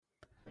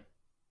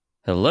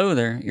Hello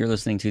there. You're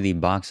listening to the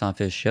Box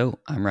Office Show.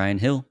 I'm Ryan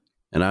Hill.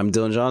 And I'm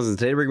Dylan Johnson.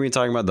 Today we're going to be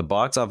talking about the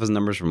box office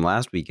numbers from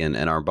last weekend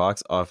and our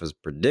box office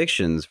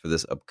predictions for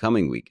this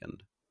upcoming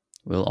weekend.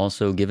 We'll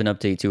also give an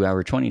update to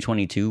our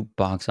 2022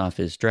 box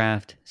office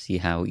draft, see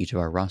how each of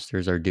our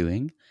rosters are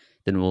doing.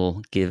 Then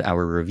we'll give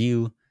our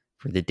review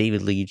for the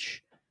David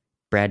Leitch,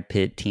 Brad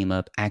Pitt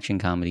team-up action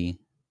comedy,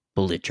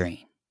 Bullet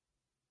Train.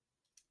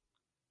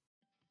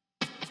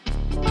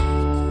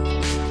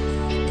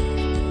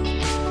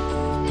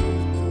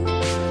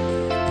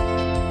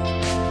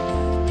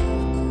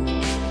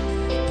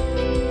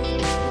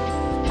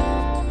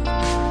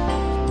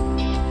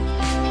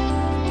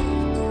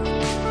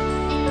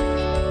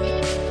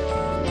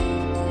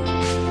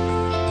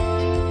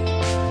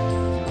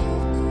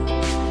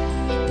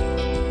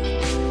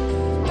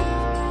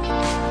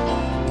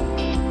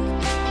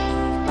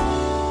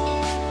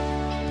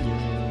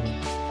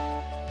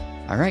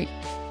 All right,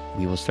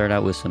 we will start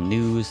out with some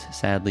news.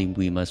 Sadly,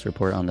 we must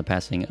report on the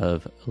passing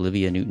of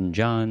Olivia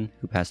Newton-John,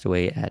 who passed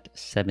away at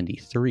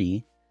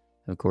 73.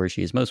 Of course,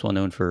 she is most well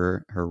known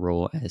for her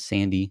role as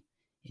Sandy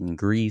in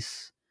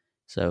Grease.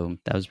 So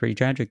that was pretty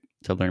tragic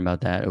to learn about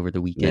that over the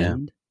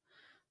weekend.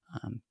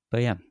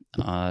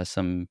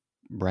 Some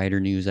brighter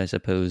news, I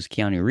suppose.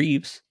 Keanu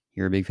Reeves,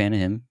 you're a big fan of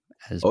him,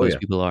 as most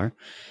people are.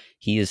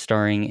 He is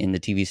starring in the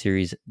TV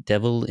series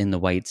Devil in the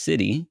White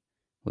City,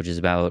 which is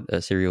about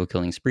a serial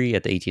killing spree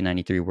at the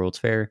 1893 World's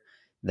Fair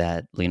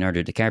that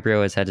Leonardo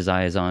DiCaprio has had his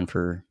eyes on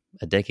for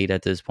a decade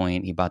at this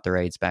point. He bought the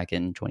rights back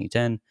in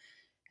 2010,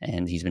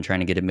 and he's been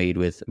trying to get it made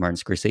with Martin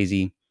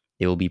Scorsese.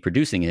 They will be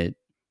producing it.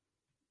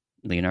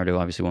 Leonardo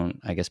obviously won't,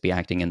 I guess, be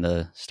acting in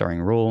the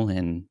starring role,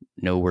 and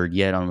no word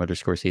yet on whether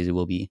Scorsese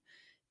will be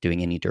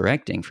doing any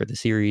directing for the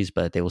series,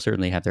 but they will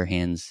certainly have their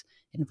hands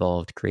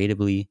involved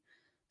creatively.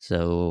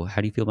 So how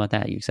do you feel about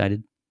that? Are you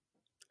excited?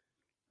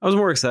 I was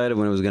more excited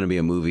when it was going to be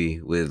a movie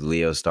with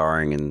Leo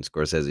starring and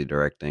Scorsese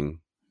directing.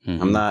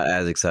 Mm-hmm. I'm not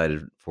as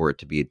excited for it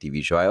to be a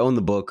TV show. I own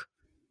the book,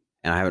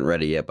 and I haven't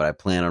read it yet, but I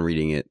plan on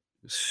reading it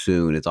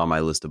soon. It's on my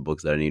list of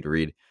books that I need to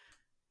read.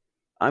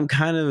 I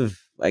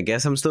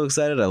guess I'm still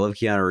excited. I love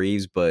Keanu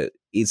Reeves, but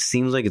it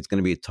seems like it's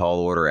going to be a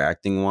tall order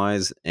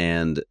acting-wise,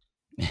 and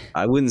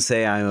I wouldn't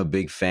say I'm a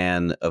big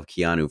fan of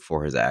Keanu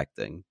for his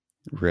acting.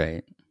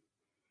 Right.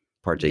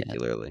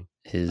 Particularly.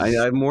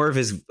 Yeah. I'm more of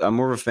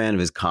a fan of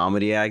his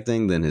comedy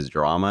acting than his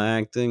drama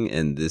acting,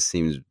 and this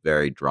seems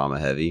very drama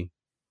heavy.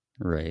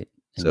 Right.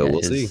 And so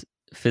we'll see.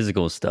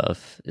 Physical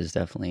stuff is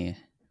definitely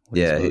what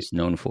he's most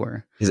known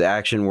for. His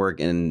action work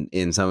and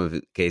in some of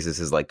his cases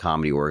his like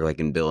comedy work, like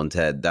in Bill and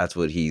Ted, that's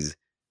what he's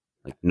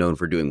like known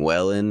for doing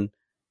well in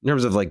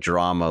terms of like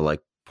drama, like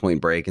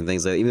Point Break and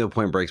things like that. Even though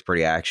Point Break's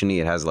pretty actiony,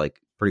 it has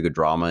like pretty good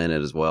drama in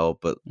it as well.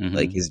 But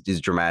like his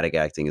dramatic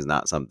acting is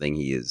not something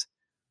he is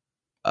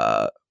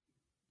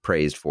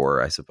praised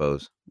for, I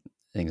suppose.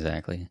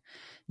 Exactly.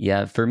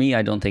 Yeah, for me,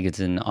 I don't think it's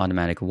an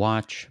automatic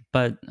watch,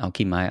 but I'll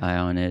keep my eye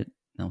on it.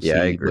 I'll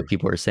see what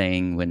people are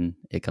saying when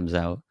it comes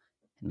out,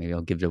 and maybe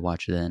I'll give it a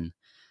watch then.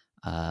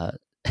 I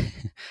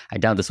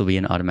doubt this will be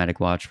an automatic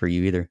watch for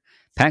you either.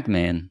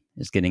 Pac-Man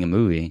is getting a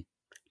movie.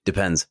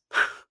 Depends.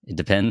 It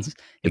depends.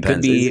 It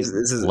could be. Is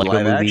this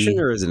live action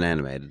or is it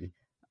animated?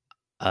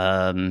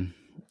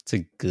 It's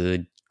a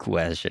good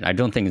question. I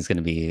don't think it's going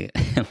to be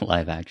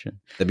live action.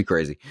 That'd be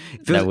crazy.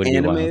 If it was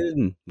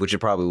animated, which it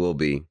probably will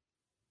be,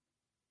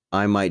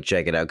 I might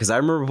check it out. Because I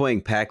remember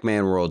playing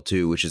Pac-Man World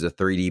 2, which is a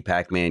 3D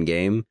Pac-Man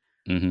game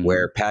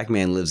where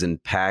Pac-Man lives in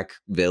Pac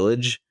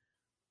Village,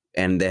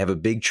 and they have a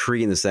big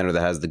tree in the center that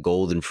has the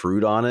golden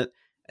fruit on it.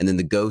 And then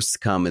the ghosts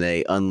come and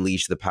they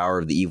unleash the power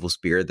of the evil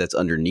spirit that's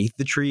underneath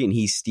the tree, and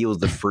he steals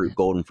the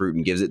golden fruit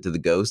and gives it to the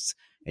ghosts.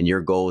 And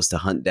your goal is to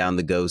hunt down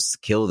the ghosts,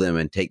 kill them,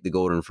 and take the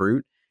golden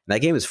fruit. And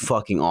that game is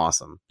fucking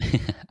awesome.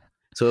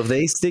 So if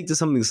they stick to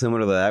something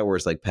similar to that, where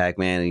it's like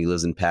Pac-Man and he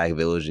lives in Pac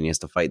Village and he has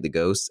to fight the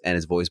ghosts and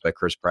it's voiced by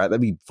Chris Pratt,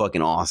 that'd be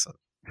fucking awesome.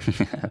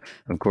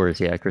 Of course,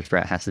 yeah. Chris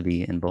Pratt has to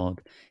be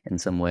involved in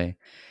some way.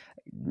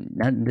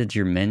 Now that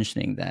you're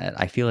mentioning that,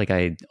 I feel like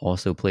I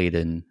also played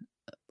in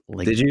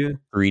Did you?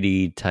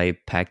 3D type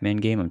Pac-Man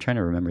game. I'm trying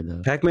to remember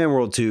though. Pac-Man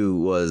World 2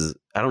 was,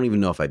 I don't even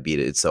know if I beat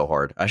it. It's so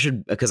hard. I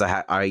should, because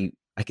I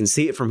can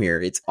see it from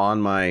here. It's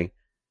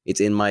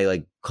in my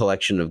like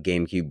collection of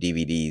GameCube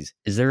DVDs.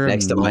 Is there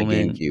next to my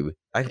GameCube?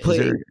 I could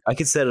play. I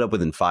could set it up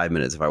within 5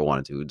 minutes if I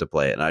wanted to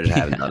play it, and I just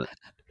haven't done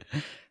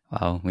it.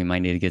 Wow, we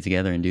might need to get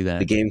together and do that.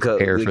 The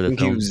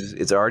GameCube's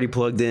it's already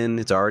plugged in.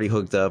 It's already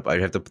hooked up.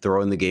 I'd have to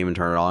throw in the game and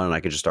turn it on, and I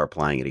could just start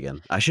playing it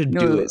again. I should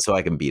do it so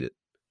I can beat it.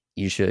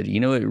 You should. You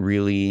know what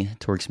really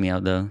torques me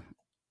out though?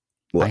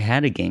 What? I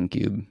had a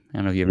GameCube. I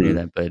don't know if you ever knew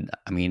that, but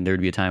I mean, there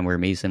would be a time where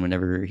Mason,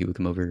 whenever he would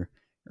come over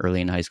early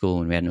in high school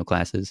when we had no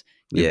classes,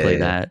 we'd play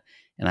that.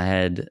 And I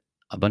had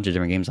a bunch of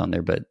different games on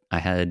there, but I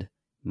had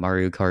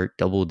Mario Kart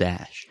Double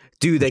Dash.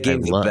 Dude, that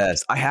game's the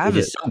best. I have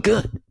it. It's so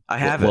good. I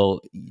have it.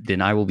 Well,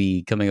 then I will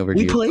be coming over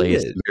to your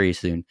place very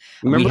soon.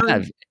 Remember how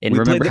I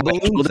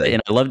killed it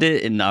and I loved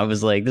it, and I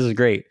was like, this is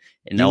great.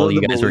 And all you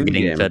guys were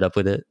getting fed up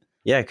with it.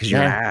 Yeah, because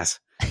you're an ass.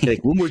 You're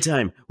like, one more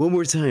time.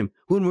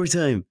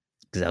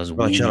 because I was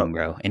winning,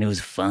 bro, and it was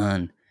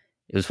fun.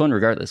 It was fun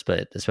regardless,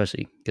 but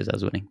especially because I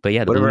was winning. But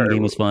yeah, the balloon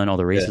game was fun. All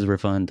the races were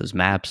fun. Those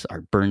maps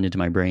are burned into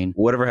my brain.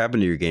 Whatever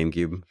happened to your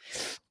GameCube?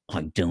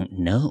 I don't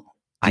know.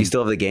 Do you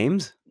still have the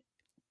games?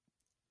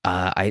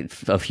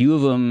 A few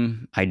of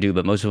them I do,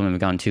 but most of them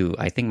have gone too.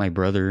 I think my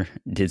brother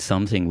did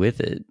something with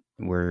it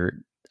where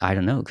I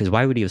don't know, because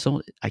why would he have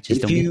sold it? I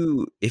just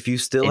don't. If you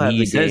still have the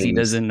games, he says he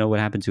doesn't know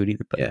what happened to it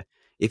either. But yeah,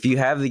 if you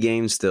have the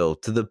game still,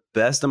 to the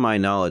best of my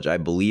knowledge, I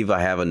believe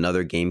I have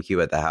another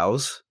GameCube at the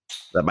house,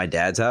 at my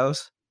dad's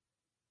house.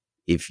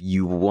 If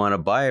you want to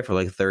buy it for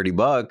like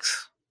 $30,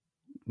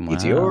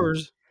 it's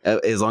yours.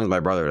 As long as my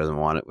brother doesn't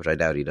want it, which I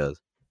doubt he does.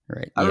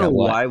 Right. I don't know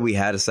why we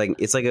had a second.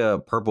 It's like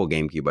a purple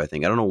GameCube, I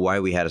think. I don't know why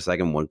we had a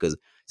second one, because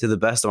to the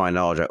best of my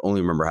knowledge, I only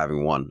remember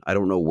having one. I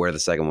don't know where the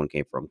second one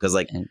came from, because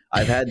like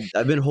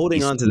I've been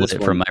holding on to this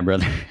one from my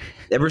brother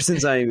ever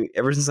since I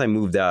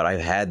moved out. I've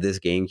had this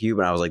GameCube,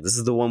 and I was like, this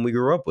is the one we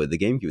grew up with, the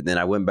GameCube. And then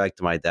I went back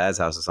to my dad's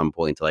house at some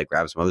point to like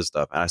grab some other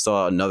stuff, and I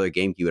saw another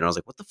GameCube, and I was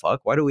like, what the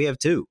fuck? Why do we have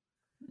two?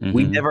 Mm-hmm.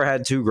 We never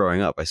had two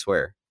growing up, I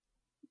swear.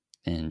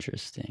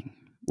 Interesting.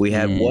 We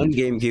had one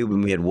GameCube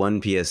and we had one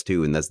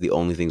PS2, and that's the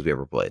only things we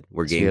ever played.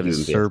 We're GameCube. You have a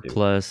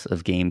surplus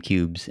of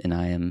GameCubes, and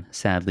I am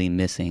sadly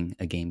missing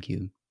a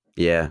GameCube.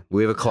 Yeah,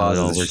 we have a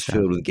closet that's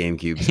filled with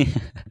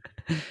GameCubes.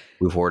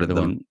 We've hoarded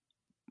them.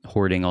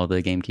 Hoarding all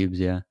the GameCubes,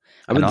 yeah.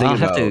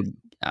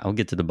 I'll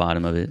get to the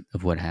bottom of it,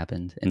 of what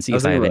happened, and see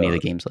if I have any of the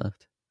games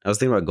left. I was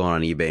thinking about going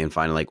on eBay and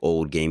finding like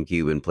old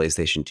GameCube and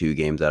PlayStation 2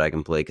 games that I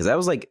can play, because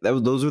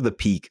those were the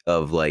peak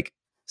of like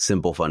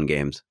simple fun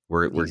games.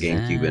 We're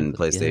GameCube and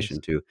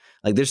PlayStation 2.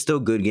 Like there's still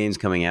good games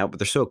coming out, but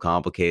they're so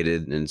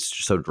complicated and it's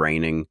just so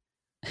draining.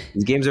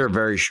 These games are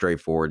very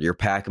straightforward. You're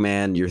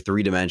Pac-Man, you're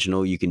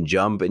 3-dimensional, you can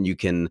jump and you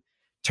can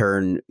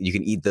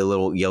eat the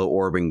little yellow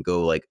orb and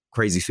go like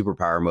crazy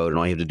superpower mode, and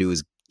all you have to do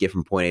is get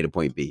from point A to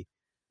point B.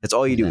 That's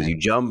all you do, is you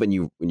jump and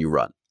you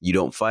run. You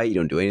don't fight, you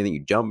don't do anything,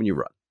 you jump and you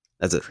run.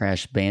 That's it.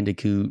 Crash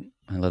Bandicoot.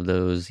 I love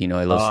those. I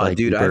love Sly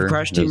Cooper. I have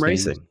Crash Team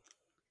Racing.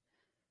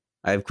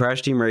 I have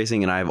Crash Team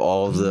Racing, and I have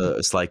all of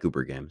the Sly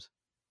Cooper games.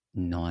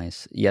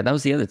 Nice. Yeah, that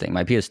was the other thing.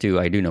 My PS2,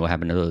 I do know what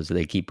happened to those.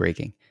 They keep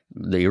breaking.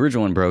 The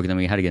original one broke, and then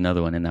we had to get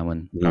another one, and that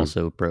one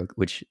also broke,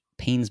 which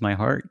pains my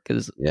heart,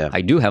 because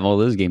I do have all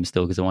those games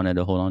still, because I wanted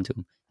to hold on to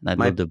them. And I'd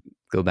love to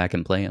go back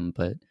and play them,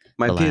 but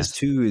my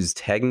PS2 is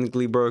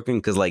technically broken,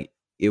 because like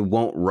it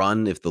won't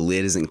run if the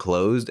lid isn't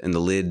closed, and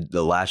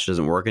the latch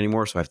doesn't work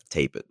anymore, so I have to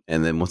tape it.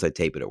 And then once I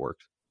tape it, it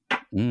works.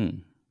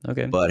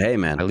 Okay. But hey,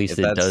 man, at least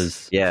it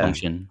does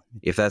function.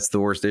 If that's the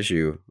worst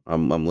issue,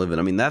 I'm living.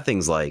 I mean, that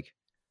thing's like,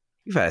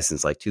 we've had it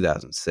since like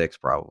 2006,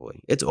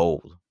 probably. It's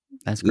old.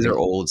 These are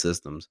old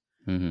systems.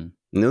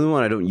 Mm-hmm. The only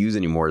one I don't use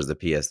anymore is the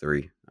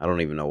PS3. I don't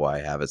even know why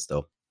I have it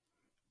still.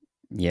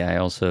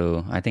 Yeah,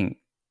 I think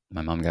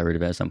my mom got rid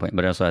of it at some point,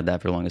 but I also had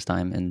that for the longest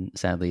time, and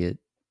sadly it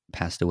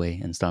passed away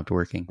and stopped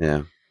working.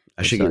 Yeah.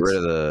 I should get rid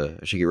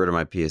of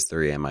my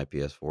PS3 and my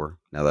PS4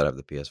 now that I have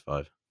the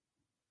PS5.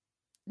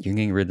 You're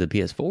getting rid of the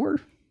PS4?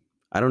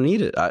 I don't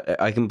need it.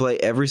 I can play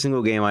every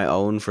single game I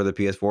own for the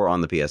PS4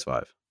 on the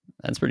PS5.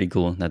 That's pretty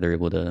cool that they're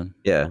able to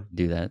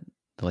do that.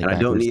 And I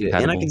don't need it.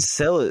 And I can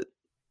sell it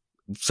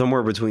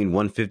somewhere between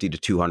 $150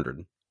 to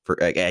 $200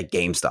 at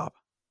GameStop.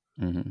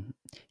 Mm-hmm.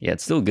 Yeah,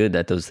 it's still good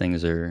that those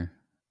things are,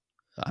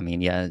 I mean,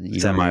 yeah, you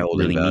don't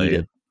really need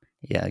it.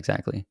 Yeah,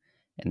 exactly.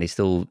 And they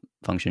still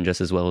function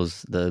just as well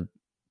as the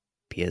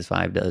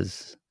PS5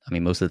 does. I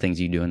mean, most of the things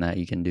you do in that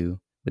you can do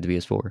with the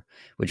PS4,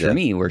 which for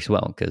me works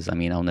well, because I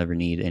mean, I'll never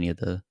need any of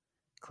the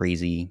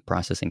crazy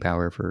processing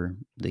power for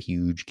the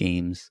huge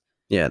games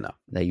that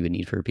you would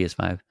need for a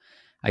PS5.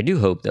 I do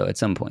hope, though, at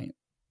some point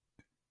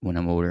when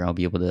I'm older, I'll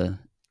be able to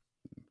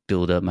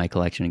build up my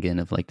collection again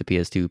of like the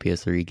PS2,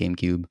 PS3,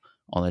 GameCube,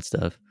 all that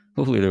stuff.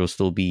 Hopefully there will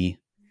still be,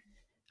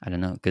 I don't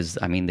know, because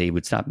I mean, they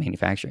would stop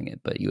manufacturing it,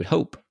 but you would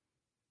hope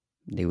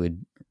they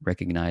would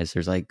recognize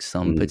there's like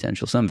some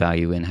potential, some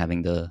value in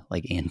having the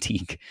like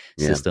antique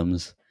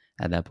systems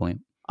at that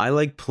point. I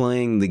like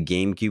playing the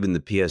GameCube and the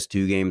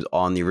PS2 games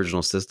on the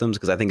original systems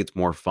because I think it's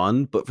more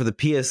fun. But for the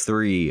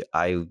PS3,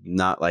 I'm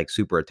not like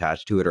super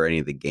attached to it or any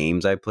of the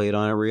games I played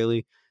on it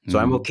really. So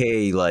I'm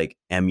okay like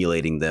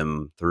emulating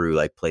them through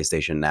like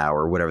PlayStation Now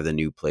or whatever the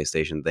new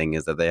PlayStation thing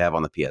is that they have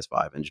on the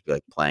PS5 and just be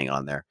like playing it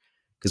on there.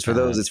 Because for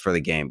those, it's for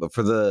the game. But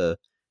for the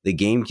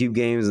GameCube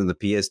games and the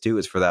PS2,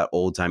 it's for that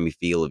old timey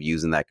feel of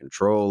using that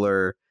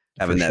controller,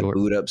 having that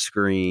boot up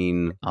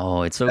screen.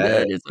 Oh, it's so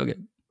good. It's so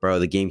good. Bro,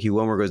 the GameCube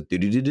one where it goes do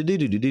do do do do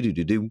do do do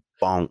do do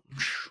bonk.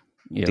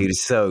 Dude,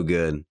 it's so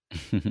good.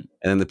 And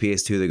then the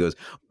PS2 that goes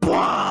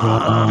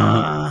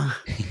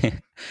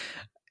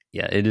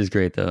yeah, it is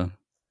great though.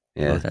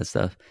 Yeah, that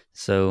stuff.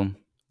 So,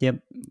 yep,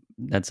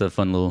 that's a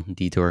fun little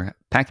detour.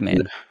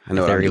 Pac-Man. I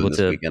know what I'm doing this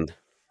weekend.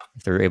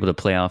 If they're able to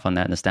play off on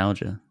that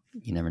nostalgia,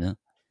 you never know.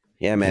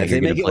 Yeah, man. If they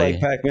make it like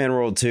Pac-Man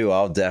World 2,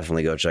 I'll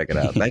definitely go check it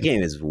out. That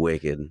game is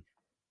wicked.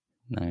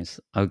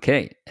 Nice.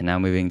 Okay, and now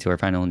moving to our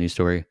final news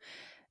story.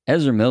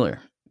 Ezra Miller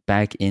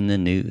back in the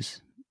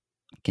news.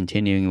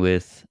 Continuing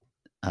with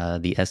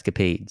the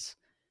escapades.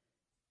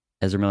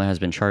 Ezra Miller has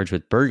been charged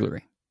with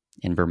burglary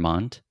in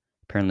Vermont.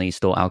 Apparently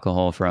stole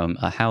alcohol from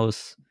a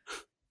house,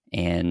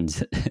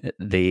 and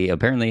they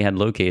apparently had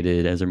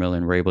located Ezra Miller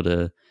and were able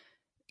to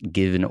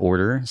give an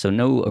order. So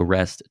no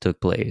arrest took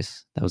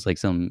place. That was like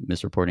some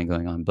misreporting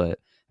going on, but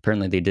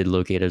apparently they did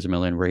locate Ezra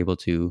Miller and were able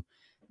to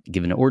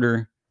give an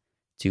order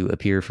to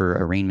appear for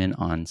arraignment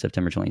on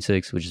September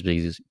 26th, which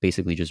is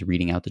basically just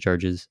reading out the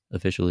charges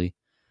officially.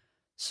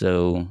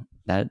 So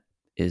that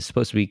is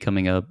supposed to be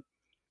coming up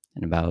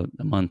in about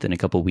a month and a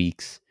couple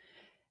weeks.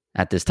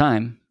 At this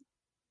time,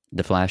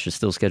 The Flash is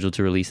still scheduled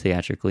to release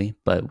theatrically,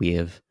 but we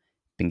have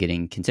been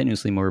getting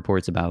continuously more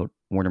reports about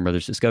Warner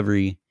Brothers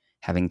Discovery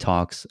having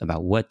talks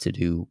about what to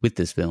do with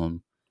this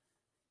film.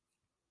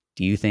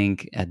 Do you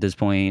think at this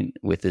point,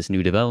 with this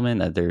new development,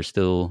 that they're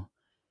still,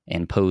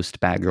 and post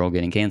Batgirl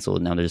getting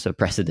canceled, now there's a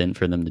precedent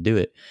for them to do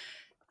it?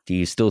 Do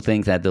you still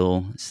think that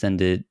they'll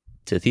send it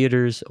to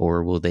theaters,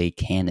 or will they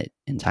can it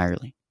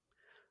entirely?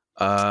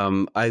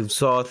 I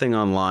saw a thing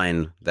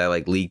online that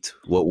like leaked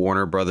what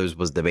Warner Brothers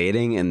was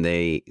debating, and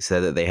they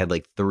said that they had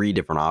like 3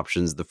 different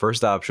options. The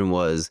first option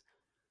was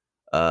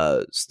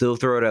still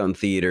throw it out in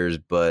theaters,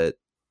 but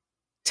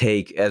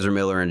take Ezra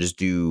Miller and just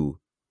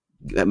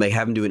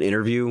have him do an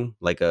interview,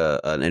 like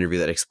an interview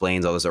that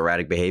explains all this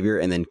erratic behavior,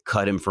 and then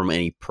cut him from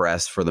any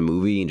press for the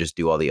movie and just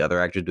do all the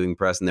other actors doing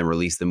press, and then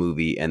release the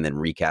movie and then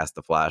recast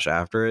the Flash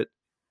after it.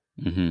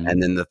 Mm-hmm.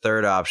 And then the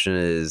third option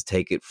is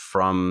take it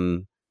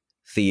from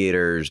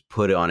theaters,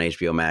 put it on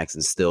HBO Max,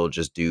 and still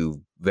just do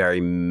very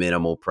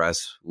minimal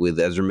press with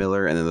Ezra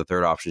Miller. And then the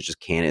third option is just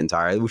can it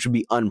entirely, which would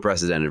be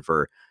unprecedented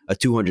for a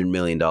 $200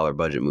 million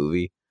budget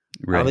movie.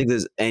 Right. I don't think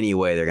there's any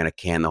way they're going to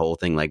can the whole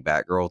thing like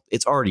Batgirl.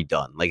 It's already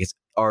done. Like, it's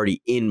already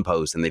in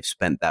post and they've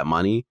spent that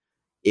money.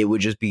 It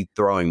would just be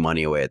throwing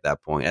money away at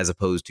that point, as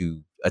opposed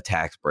to a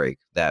tax break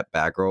that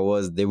Batgirl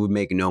was. They would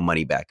make no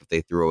money back if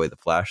they threw away the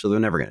Flash, so they're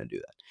never going to do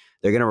that.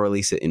 They're going to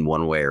release it in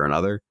one way or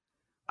another.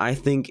 I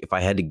think if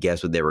I had to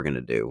guess what they were going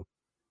to do,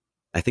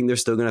 I think they're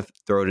still going to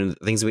throw it in.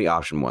 I think it's going to be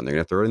option 1. They're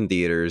going to throw it in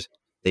theaters.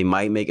 They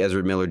might make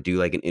Ezra Miller do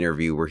like an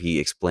interview where he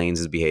explains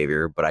his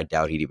behavior, but I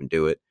doubt he'd even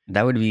do it.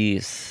 That would be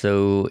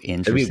so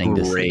interesting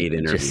to see,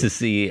 just to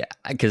see,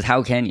 because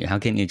how can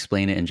you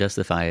explain it and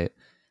justify it?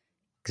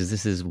 Because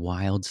this is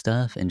wild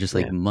stuff, and just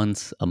like a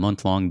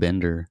month-long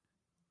bender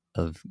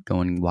of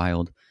going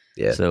wild.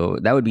 Yeah. So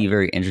that would be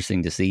very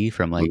interesting to see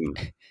from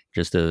like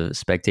just a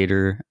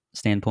spectator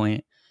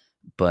standpoint.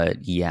 But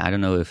yeah, I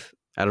don't know if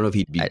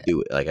he'd do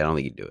it. Like, I don't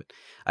think he'd do it.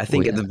 I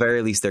think at the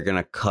very least they're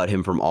gonna cut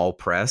him from all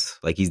press.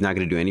 Like, he's not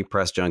gonna do any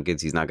press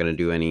junkets. He's not gonna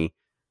do any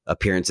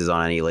appearances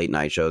on any late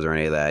night shows or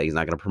any of that. He's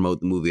not gonna promote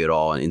the movie at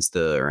all on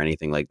Insta or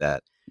anything like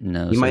that.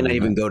 No, he might not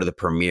even go to the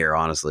premiere.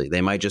 Honestly,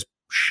 they might just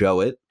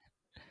show it,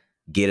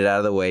 get it out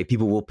of the way.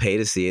 People will pay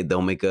to see it.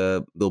 They'll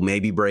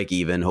maybe break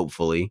even.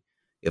 Hopefully,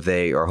 if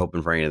they are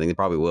hoping for anything, they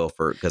probably will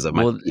because of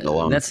my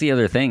alone. That's the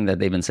other thing that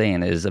they've been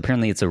saying is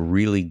apparently it's a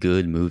really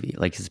good movie.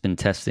 Like, it's been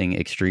testing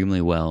extremely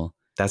well.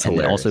 That's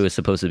hilarious. It also is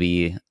supposed to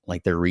be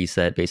like their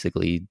reset,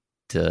 basically,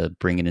 to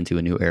bring it into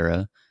a new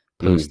era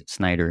post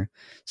Snyder.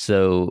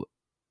 So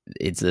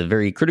it's a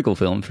very critical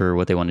film for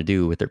what they want to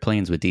do with their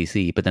plans with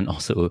DC. But then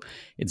also,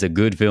 it's a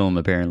good film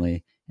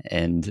apparently,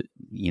 and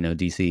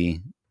DC,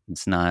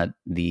 it's not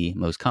the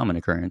most common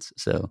occurrence.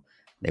 So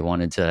they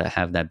wanted to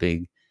have that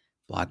big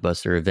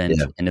blockbuster event,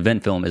 an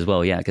event film as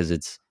well. Yeah, because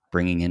it's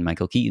bringing in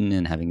Michael Keaton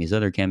and having these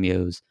other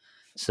cameos.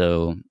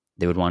 So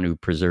they would want to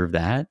preserve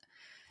that.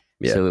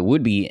 Yeah. So it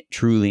would be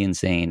truly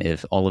insane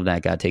if all of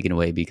that got taken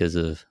away because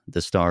of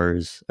the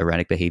star's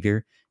erratic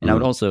behavior. And I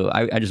would also,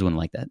 I just wouldn't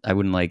like that. I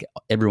wouldn't like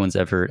everyone's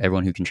effort,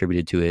 everyone who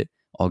contributed to it,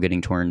 all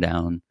getting torn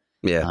down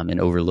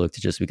and overlooked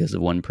just because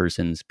of one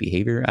person's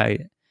behavior.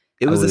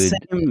 It was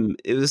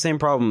the same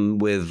problem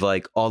with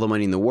like All the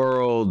Money in the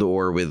World,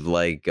 or with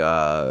like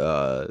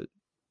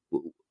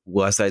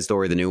West Side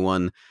Story, the new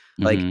one.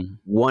 Like,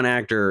 one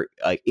actor,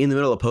 like in the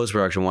middle of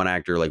post-production, one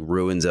actor like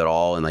ruins it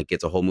all and like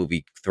gets a whole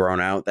movie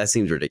thrown out. That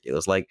seems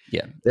ridiculous. Like,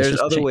 there's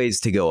other ways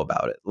to go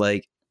about it.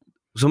 Like,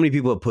 so many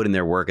people have put in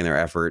their work and their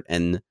effort,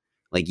 and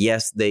like,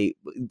 yes,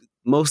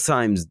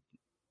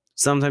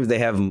 sometimes they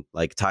have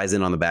like ties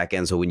in on the back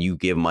end. So when you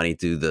give money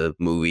to the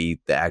movie,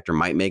 the actor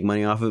might make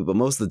money off of it, but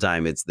most of the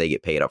time they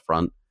get paid up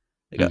front,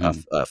 like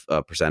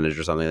a percentage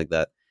or something like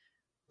that.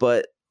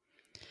 But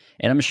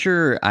and I'm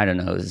sure, I don't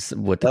know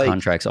what the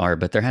contracts are,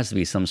 but there has to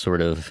be some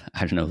sort of, I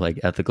don't know, like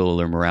ethical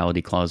or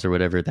morality clause or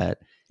whatever that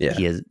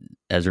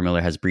Ezra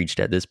Miller has breached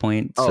at this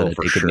point, so that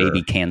they could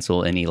maybe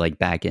cancel any like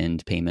back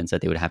end payments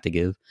that they would have to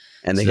give.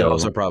 And they could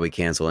also probably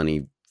cancel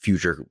any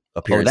future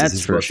appearances.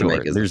 That's for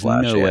sure. There's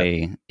no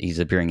way he's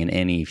appearing in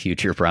any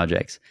future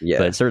projects. Yeah.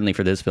 But certainly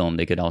for this film,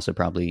 they could also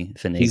probably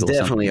finagle. He's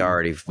definitely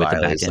already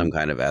violated some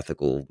kind of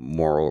ethical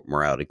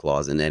morality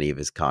clause in any of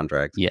his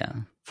contracts. Yeah.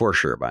 For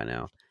sure by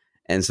now.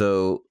 And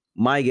so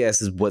my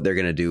guess is what they're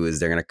going to do is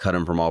they're going to cut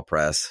him from all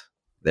press.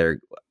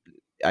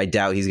 I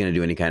doubt he's going to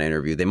do any kind of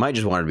interview. They might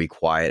just want him to be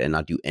quiet and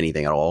not do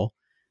anything at all,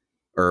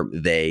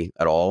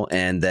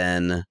 and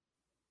then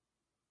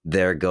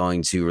they're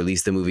going to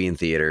release the movie in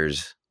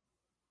theaters.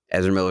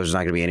 Ezra Miller's not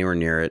going to be anywhere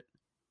near it.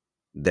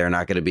 they're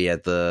not going to be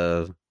at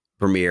the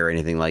premiere or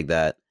anything like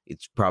that.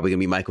 It's probably going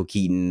to be Michael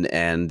Keaton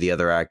and the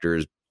other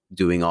actors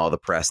doing all the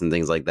press and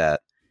things like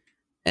that.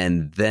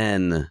 And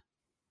then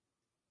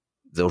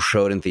they'll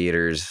show it in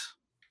theaters,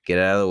 get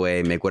it out of the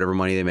way, make whatever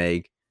money they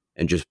make,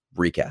 and just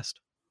recast.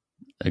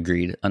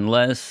 Agreed.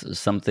 Unless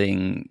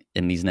something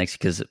in these next,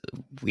 because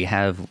we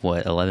have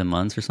 11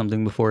 months or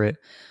something before it.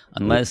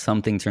 Unless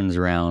something turns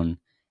around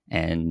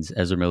and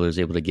Ezra Miller is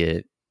able to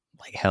get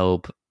like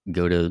help,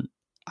 go to,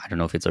 I don't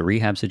know if it's a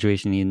rehab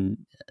situation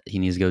he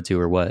needs to go to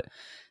or what.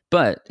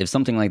 But if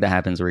something like that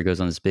happens where he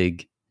goes on this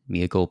big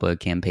mea culpa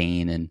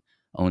campaign and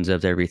owns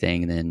up to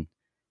everything and then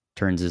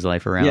turns his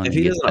life around. Yeah, if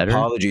he does an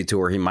apology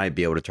tour, he might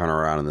be able to turn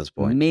around at this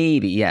point.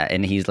 Maybe, yeah.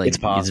 And he's like,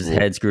 he's his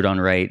head screwed on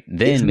right.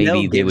 Then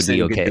maybe they would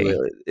be okay.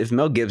 If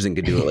Mel Gibson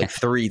could do it like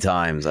 3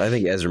 times, I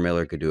think Ezra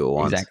Miller could do it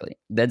once. Exactly.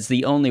 That's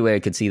the only way I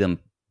could see them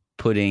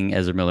putting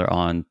Ezra Miller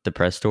on the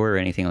press tour or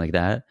anything like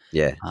that.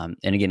 Yeah. And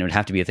again, it would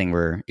have to be a thing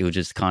where it would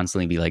just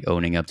constantly be like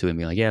owning up to it and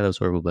be like, yeah, that was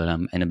horrible, but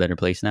I'm in a better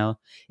place now.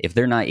 If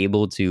they're not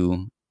able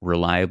to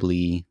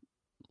reliably,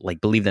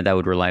 like, believe that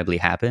would reliably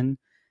happen,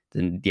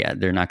 then yeah,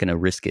 they're not going to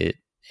risk it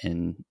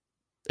and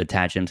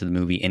attach him to the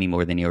movie any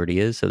more than he already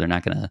is. So they're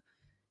not going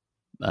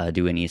to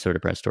do any sort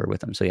of press tour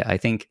with him. So yeah, I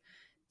think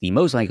the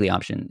most likely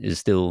option is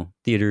still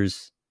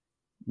theaters,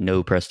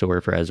 no press tour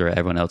for Ezra.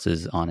 Everyone else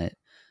is on it.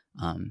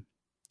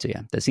 So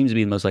yeah, that seems to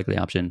be the most likely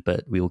option,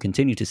 but we will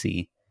continue to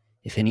see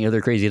if any other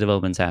crazy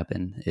developments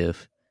happen,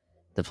 if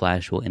the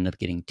Flash will end up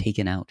getting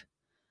taken out,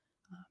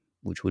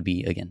 which would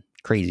be, again,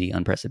 crazy,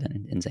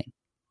 unprecedented, insane.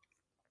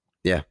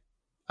 Yeah,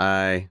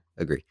 I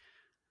agree.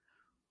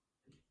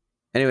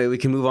 Anyway, we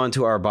can move on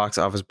to our box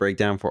office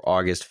breakdown for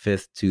August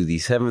 5th to the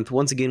 7th.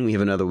 Once again, we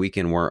have another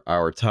weekend where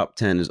our top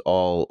 10 is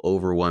all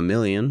over 1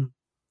 million.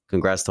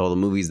 Congrats to all the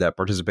movies that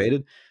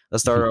participated.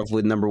 Let's start off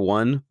with number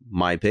 1,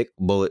 my pick,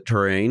 Bullet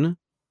Train.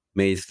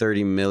 Made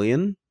 30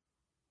 million.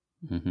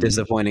 Mm-hmm.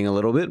 Disappointing a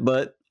little bit,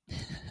 but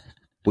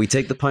we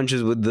take the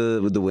punches with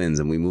the wins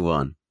and we move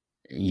on.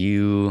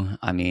 You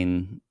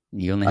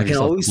only have I can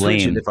always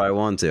switch it if I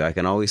want to. I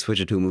can always switch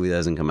it to a movie that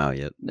hasn't come out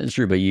yet. That's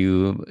true, but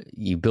you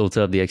built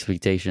up the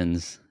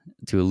expectations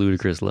to a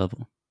ludicrous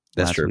level.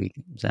 That's true.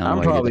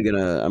 I'm probably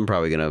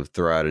gonna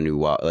throw out a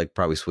new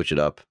probably switch it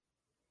up.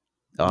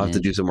 I'll have to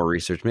do some more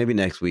research. Maybe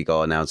next week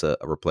I'll announce a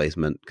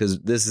replacement because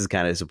this is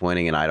kind of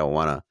disappointing and I don't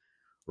want to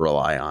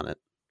rely on it.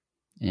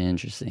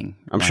 Interesting.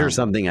 I'm sure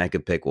something I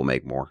could pick will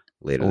make more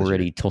later.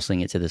 Already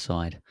tossing it to the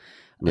side.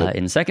 Nope.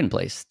 In second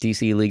place,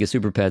 DC League of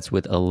Super Pets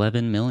with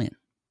 11 million.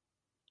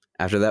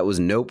 After that was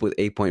Nope with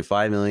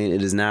 8.5 million.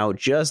 It is now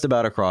just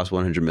about across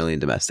 100 million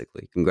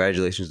domestically.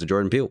 Congratulations to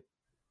Jordan Peele.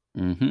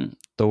 Mm-hmm.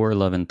 Thor: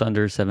 Love and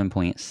Thunder,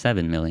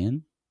 7.7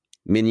 million.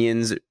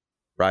 Minions: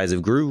 Rise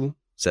of Gru,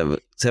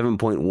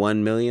 7.1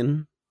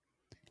 million.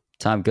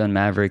 Top Gun: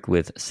 Maverick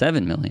with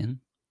 7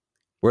 million.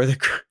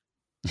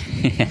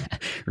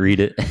 Read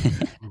it.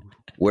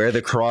 Where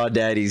the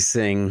Crawdaddies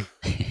Sing,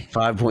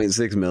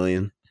 5.6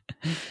 million.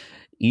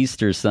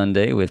 Easter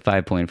Sunday with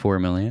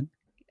 5.4 million.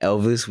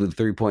 Elvis with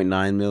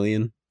 3.9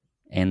 million.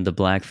 And The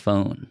Black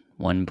Phone,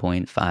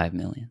 1.5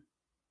 million.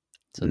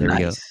 So there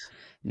you go.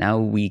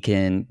 Now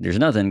there's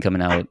nothing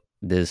coming out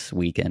this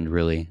weekend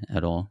really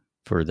at all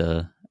for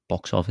the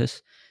box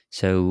office.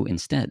 So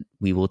instead,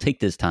 we will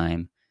take this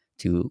time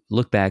to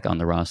look back on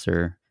the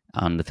roster,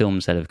 on the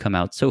films that have come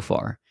out so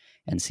far,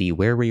 and see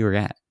where we were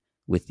at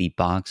with the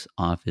box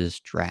office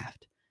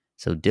draft.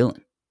 So Dylan,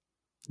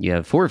 you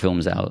have 4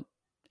 films out,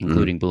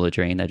 including Bullet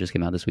Train that just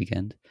came out this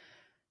weekend.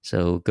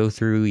 So go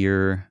through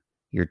your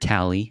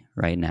tally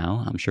right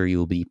now. I'm sure you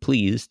will be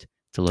pleased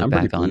to look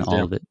back on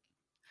all of it.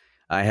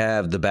 I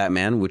have The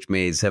Batman, which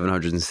made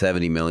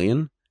 770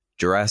 million.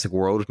 Jurassic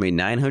World, which made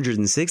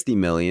 960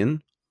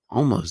 million.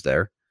 Almost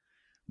there.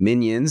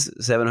 Minions,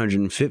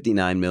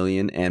 759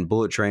 million, and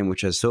Bullet Train,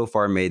 which has so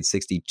far made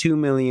 62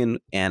 million,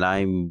 and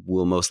I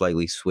will most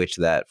likely switch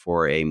that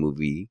for a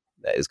movie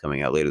that is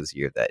coming out later this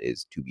year that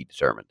is to be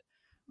determined.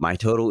 My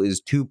total is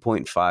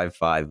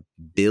 2.55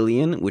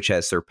 billion, which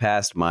has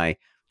surpassed my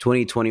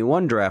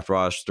 2021 draft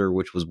roster,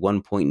 which was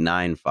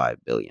 1.95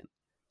 billion.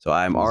 So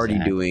I'm already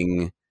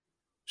doing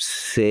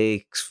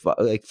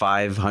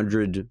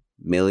 500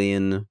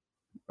 million,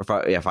 or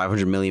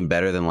 500 million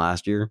better than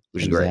last year,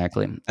 which is great.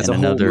 Exactly. That's a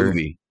whole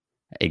movie.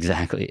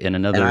 Exactly.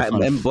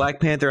 And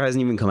Black Panther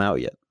hasn't even come out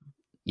yet.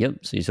 Yep.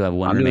 So you still have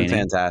one remaining. I'm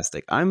doing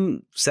fantastic.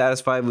 I'm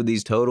satisfied with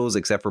these totals,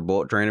 except for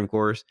Bullet Train, of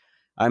course.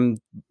 I'm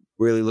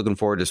really looking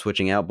forward to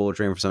switching out Bullet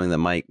Train for something that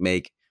might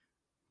make.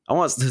 I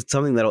want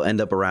something that'll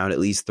end up around at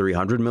least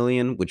 300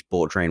 million, which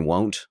Bullet Train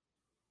won't.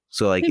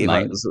 So, like,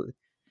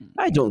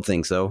 I don't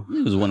think so.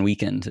 It was one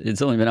weekend.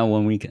 It's only been out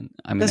one weekend.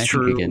 I mean, that's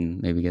true. Think we can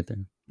maybe get there.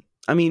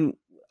 I mean,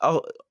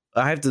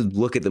 I have to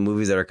look at the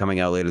movies that are coming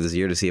out later this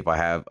year to see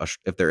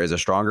if there is a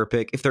stronger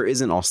pick. If there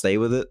isn't, I'll stay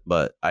with it.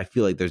 But I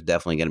feel like there's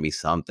definitely going to be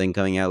something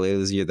coming out later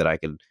this year that I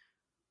could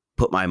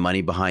put my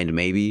money behind.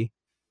 Maybe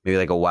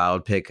like a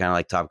wild pick, kind of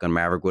like Top Gun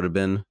Maverick would have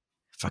been.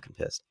 Fucking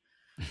pissed.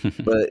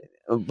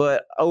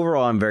 But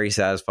overall, I'm very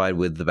satisfied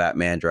with the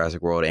Batman,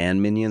 Jurassic World,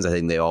 and Minions. I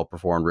think they all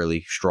performed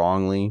really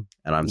strongly,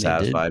 and I'm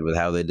satisfied with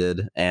how they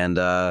did. And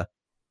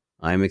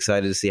I'm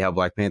excited to see how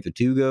Black Panther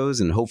 2 goes.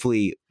 And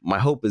hopefully, my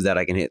hope is that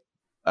I can hit.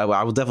 I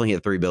will definitely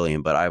hit 3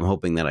 billion, but I'm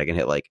hoping that I can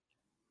hit like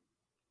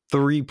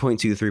 3.2,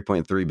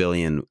 3.3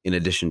 billion in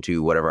addition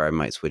to whatever I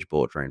might switch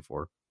Bullet Train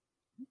for.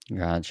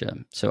 Gotcha.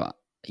 So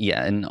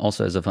yeah, and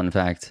also as a fun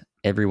fact,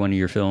 every one of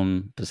your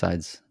film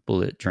besides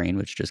Bullet Train,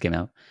 which just came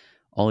out,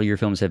 all of your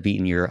films have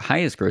beaten your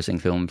highest grossing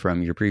film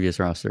from your previous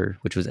roster,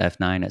 which was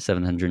F9 at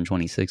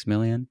 726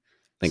 million.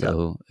 Thank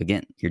God.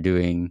 Again, you're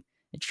doing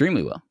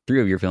extremely well.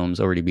 3 of your films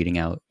already beating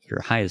out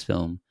your highest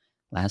film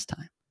last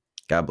time.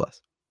 God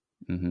bless.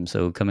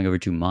 So coming over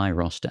to my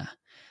roster,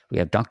 we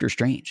have Doctor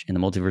Strange in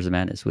the Multiverse of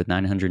Madness with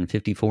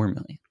 954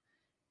 million.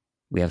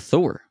 We have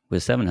Thor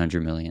with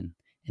 700 million.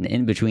 And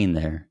in between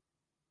there,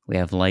 we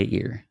have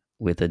Lightyear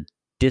with a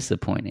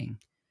disappointing,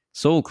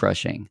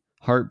 soul-crushing,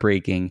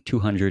 heartbreaking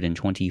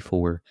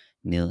 224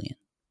 million.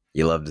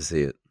 You love to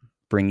see it.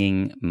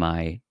 Bringing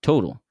my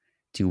total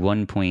to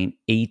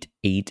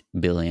 1.88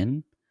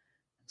 billion.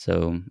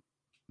 So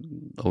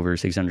over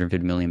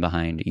 650 million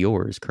behind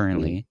yours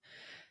currently.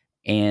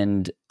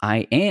 And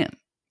I am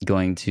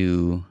going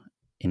to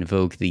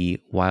invoke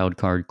the wild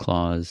card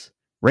clause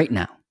right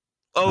now.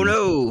 Oh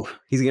no!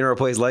 He's going to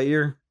replace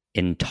Lightyear?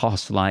 And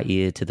toss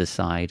Lightyear to the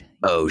side.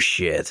 Oh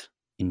shit.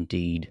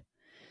 Indeed.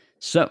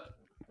 So,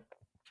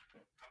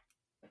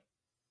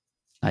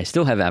 I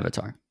still have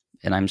Avatar,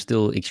 and I'm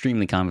still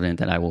extremely confident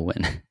that I will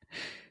win.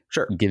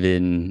 Sure.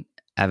 Given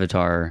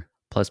Avatar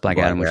plus Black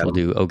Adam, which will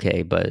do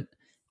okay, but...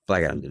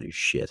 Black Adam's going to do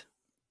shit.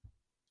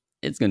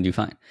 It's going to do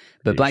fine.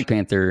 But Black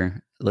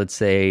Panther, let's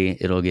say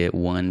it'll get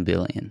 1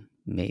 billion,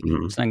 maybe.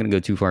 It's not going to go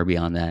too far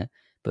beyond that,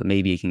 but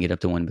maybe it can get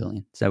up to 1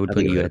 billion. So that would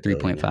put you at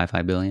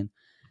 3.55 billion.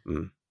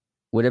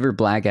 Whatever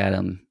Black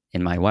Adam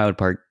in my wild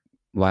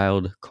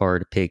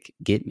card pick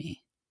get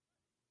me,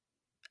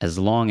 as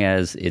long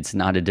as it's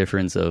not a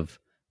difference of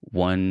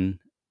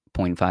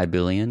 1.5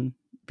 billion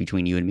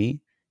between you and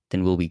me,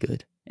 then we'll be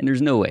good. And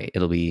there's no way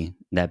it'll be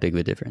that big of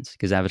a difference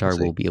because Avatar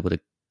will be able to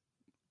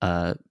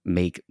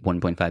make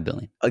 1.5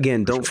 billion.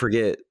 Again, don't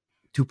forget,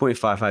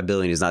 2.55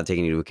 billion is not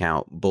taking into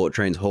account Bullet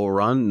Train's whole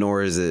run,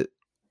 nor is it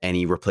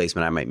any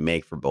replacement I might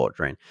make for Bullet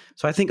Train.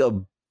 So I think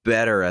a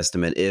better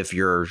estimate, if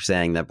you're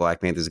saying that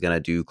Black Panther is going to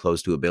do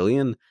close to 1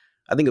 billion,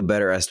 I think a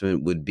better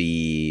estimate would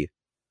be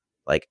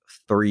like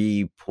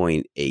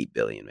 3.8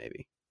 billion,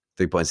 maybe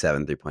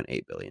 3.7,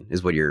 3.8 billion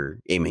is what you're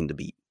aiming to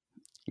beat.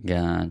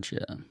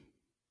 Gotcha.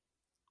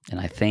 And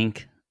I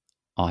think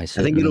I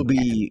think it'll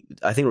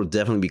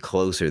definitely be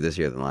closer this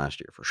year than last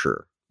year for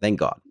sure. Thank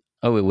God.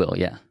 Oh, it will.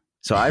 Yeah.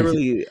 So I'm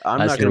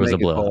not going to make a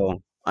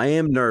call. I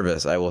am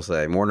nervous. I will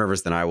say more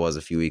nervous than I was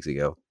a few weeks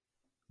ago,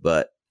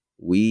 but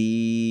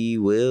we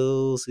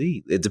will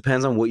see. It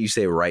depends on what you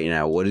say right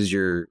now. What are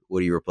you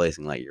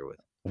replacing Lightyear with?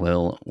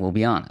 Well, we'll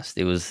be honest.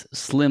 It was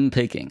slim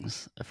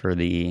pickings for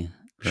the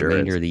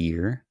remainder of the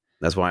year.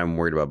 That's why I'm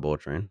worried about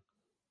Bullet Train.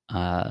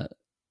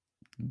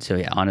 So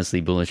yeah,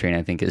 honestly, Bullet Train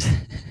I think is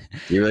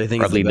you really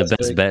think probably the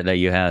best bet that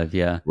you have.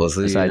 Yeah.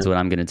 Besides what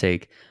I'm going to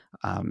take,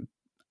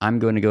 I'm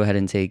going to go ahead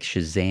and take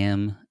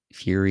Shazam: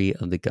 Fury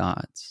of the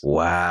Gods.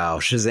 Wow,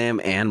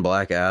 Shazam and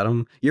Black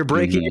Adam. You're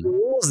breaking the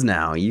rules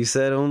now. You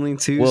said only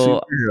 2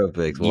 superhero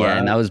picks. Wow. Yeah,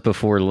 and that was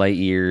before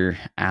Lightyear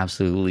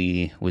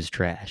absolutely was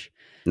trash.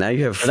 Now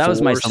you have 4 that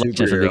was my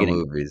selection from the beginning.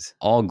 Movies.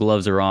 All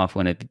gloves are off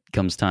when it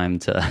comes time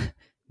to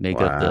make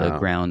up the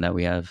ground that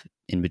we have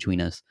in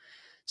between us.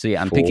 So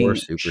yeah, I'm picking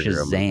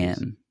Shazam.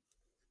 Movies.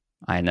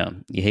 I know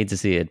you hate to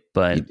see it,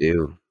 but you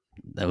do.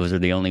 Those are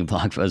the only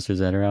blockbusters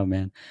that are out,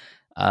 man.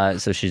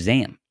 So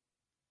Shazam,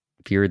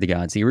 Fury of the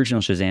Gods. The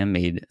original Shazam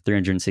made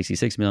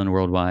 366 million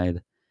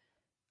worldwide.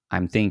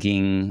 I'm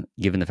thinking,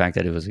 given the fact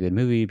that it was a good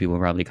movie, people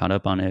probably caught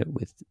up on it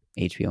with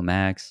HBO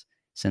Max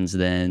since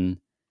then.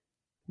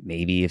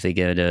 Maybe if they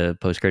get a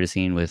post-credit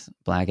scene with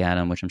Black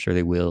Adam, which I'm sure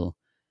they will,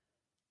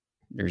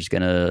 there's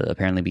going to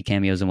apparently be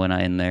cameos and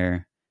whatnot in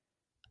there.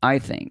 I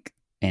think,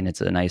 and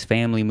it's a nice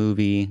family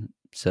movie,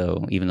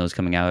 so even though it's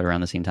coming out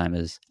around the same time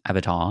as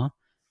Avatar,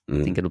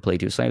 I think it'll play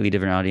to a slightly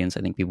different audience.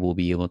 I think people will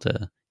be able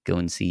to go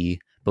and see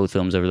both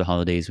films over the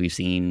holidays. We've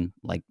seen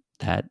like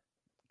that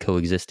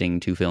coexisting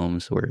 2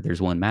 films where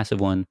there's one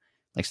massive one,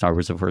 like Star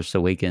Wars: The Force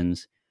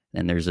Awakens,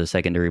 and there's a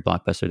secondary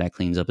blockbuster that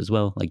cleans up as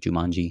well, like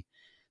Jumanji.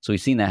 So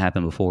we've seen that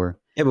happen before.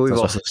 Yeah, but we've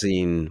also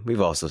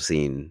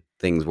seen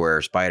things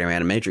where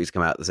Spider-Man and Matrix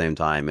come out at the same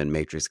time, and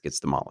Matrix gets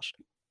demolished.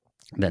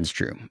 That's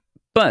true,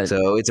 but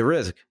so it's a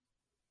risk.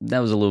 That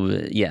was a little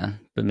bit, yeah.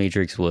 But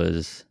Matrix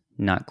was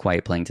not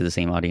quite playing to the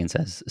same audience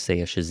as,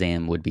 say, a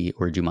Shazam would be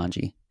or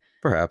Jumanji.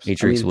 Perhaps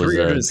Matrix was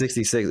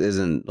 366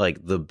 isn't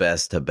like the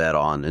best to bet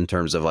on in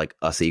terms of like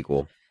a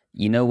sequel.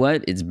 You know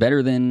what? It's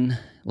better than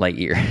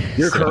Lightyear.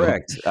 You're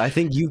correct. I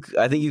think you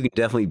can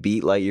definitely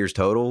beat Lightyear's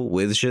total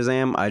with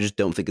Shazam. I just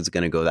don't think it's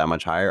going to go that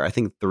much higher. I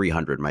think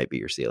 300 might be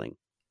your ceiling.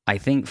 I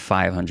think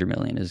 500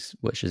 million is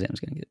what Shazam's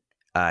going to get.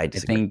 I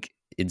think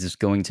it's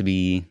going to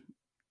be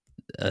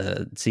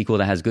a sequel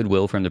that has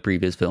goodwill from the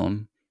previous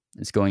film.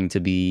 It's going to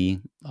be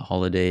a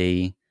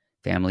holiday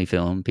family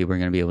film. People are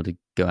going to be able to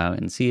go out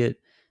and see it.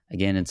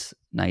 Again, it's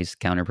nice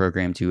counter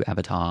program to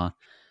Avatar.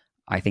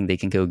 I think they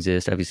can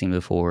coexist. I've seen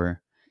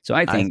before. So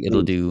I think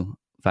it'll do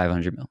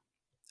 500 mil.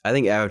 I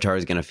think Avatar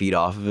is going to feed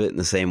off of it in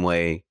the same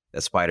way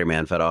that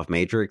Spider-Man fed off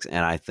Matrix.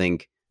 And I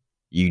think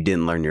you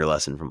didn't learn your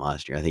lesson from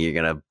last year. I think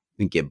you're going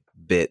to get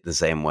bit the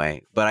same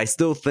way. But I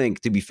still think,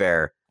 to be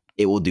fair,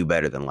 it will do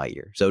better than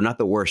Lightyear. So not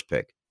the worst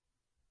pick.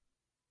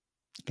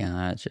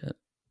 Gotcha.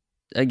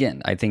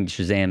 Again, I think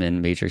Shazam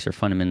and Matrix are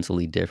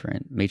fundamentally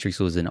different. Matrix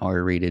was an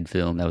R-rated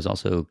film that was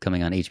also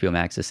coming on HBO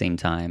Max at the same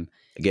time.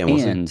 Again,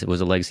 and it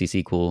was a legacy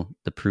sequel.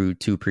 The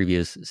two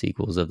previous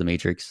sequels of the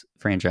Matrix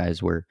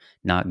franchise were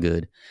not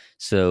good.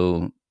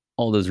 So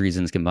all those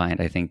reasons combined,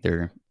 I think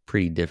they're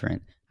pretty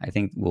different. I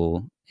think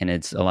and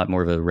it's a lot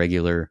more of a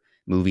regular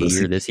movie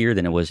year this year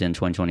than it was in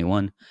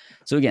 2021.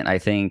 So again, I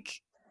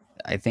think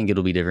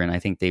it'll be different. I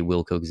think they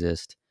will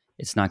coexist.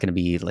 It's not going to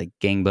be like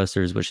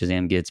gangbusters, which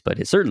Shazam gets, but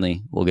it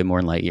certainly will get more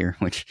in Lightyear,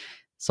 which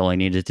is all I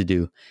needed to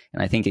do.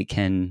 And I think it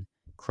can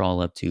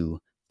crawl up to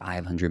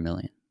 500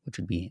 million, which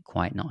would be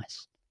quite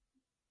nice.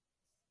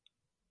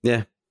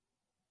 Yeah.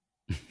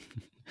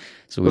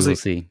 So we'll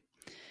see.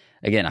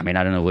 Again, I mean,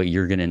 I don't know what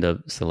you're going to end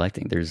up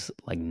selecting. There's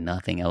like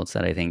nothing else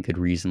that I think could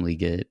reasonably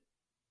get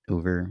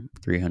over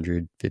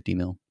 350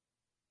 mil.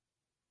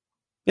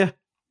 Yeah.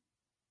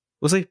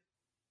 We'll see.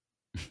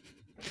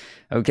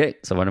 Okay,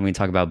 so why don't we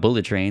talk about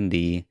Bullet Train,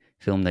 the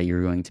film that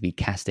you're going to be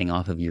casting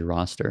off of your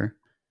roster?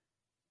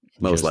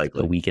 Most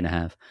likely. A week and a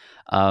half.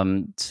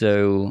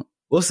 So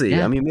we'll see.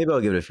 Yeah. I mean, maybe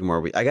I'll give it a few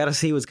more weeks. I got to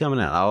see what's coming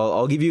out.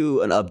 I'll give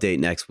you an update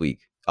next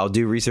week. I'll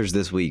do research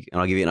this week, and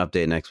I'll give you an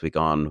update next week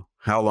on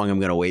how long I'm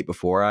going to wait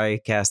before I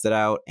cast it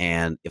out,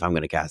 and if I'm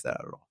going to cast it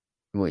out at all.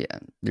 Well, yeah,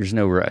 there's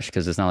no rush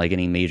because it's not like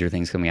any major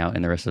things coming out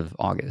in the rest of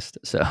August.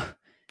 So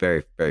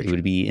very, very it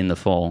would be in the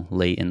fall,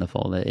 late in the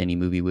fall, that any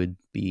movie would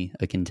be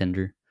a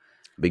contender.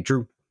 Big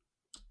true.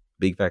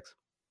 Big facts.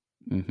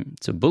 Mm-hmm.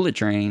 So Bullet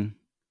Train,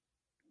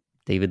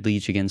 David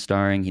Leitch again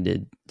starring. He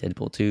did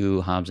Deadpool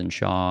 2, Hobbs and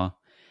Shaw.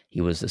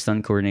 He was the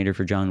stunt coordinator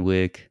for John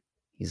Wick.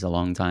 He's a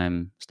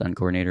longtime stunt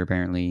coordinator,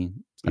 apparently.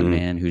 Stunt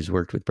man who's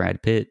worked with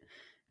Brad Pitt.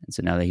 And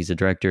so now that he's a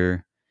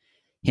director,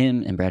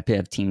 him and Brad Pitt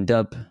have teamed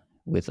up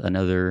with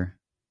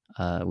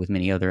with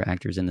many other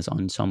actors in this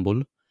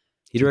ensemble.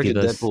 He directed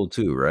Deadpool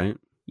 2, right?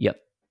 Yep.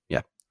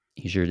 Yeah.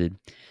 He sure did.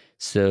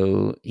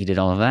 So he did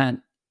all of that.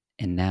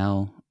 And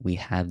now we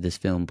have this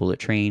film, Bullet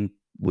Train,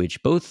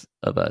 which both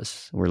of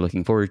us were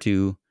looking forward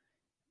to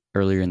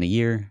earlier in the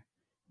year.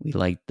 We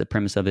liked the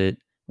premise of it.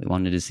 We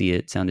wanted to see it.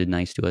 It sounded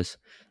nice to us.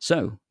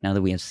 So now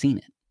that we have seen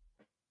it,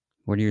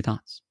 what are your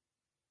thoughts?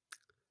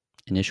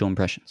 Initial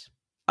impressions?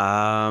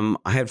 I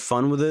had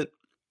fun with it.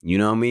 You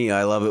know me.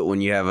 I love it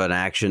when you have an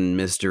action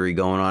mystery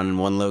going on in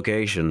one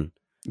location.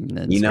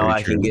 That's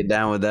I can get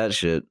down with that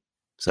shit.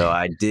 So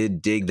I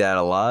did dig that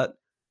a lot.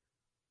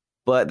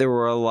 But there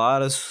were a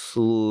lot of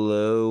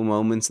slow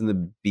moments in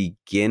the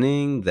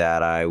beginning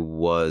that I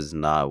was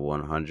not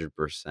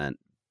 100%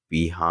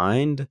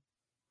 behind.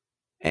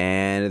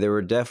 And there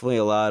were definitely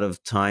a lot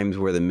of times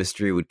where the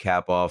mystery would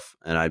cap off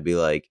and I'd be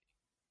like,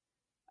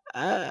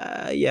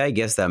 yeah, I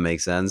guess that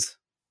makes sense.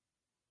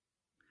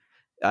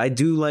 I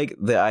do like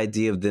the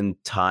idea of them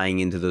tying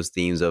into those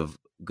themes of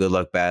good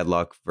luck, bad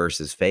luck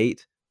versus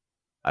fate.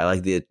 I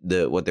like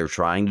the what they're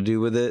trying to do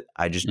with it.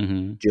 I just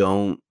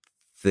don't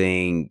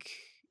think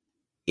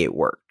it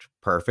worked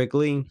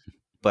perfectly,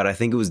 but I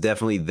think it was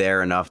definitely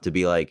there enough to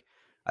be like,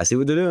 I see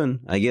what they're doing.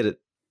 I get it.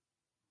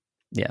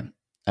 Yeah,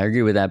 I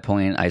agree with that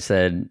point. I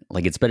said,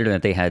 like, it's better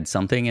that they had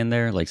something in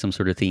there, like some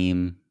sort of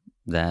theme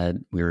that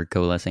we were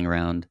coalescing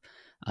around,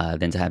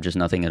 than to have just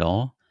nothing at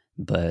all.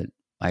 But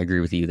I agree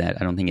with you that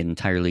I don't think it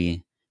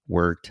entirely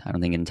worked. I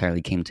don't think it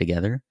entirely came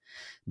together.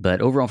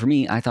 But overall, for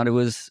me, I thought it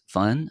was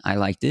fun. I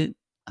liked it.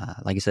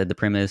 Like I said, the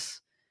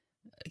premise,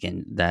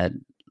 again, that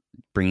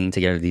bringing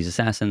together these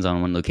assassins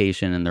on one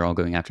location and they're all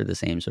going after the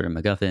same sort of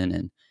MacGuffin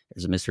and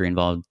there's a mystery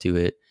involved to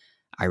it.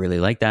 I really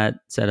like that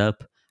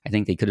setup. I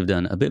think they could have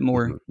done a bit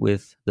more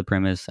with the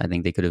premise. I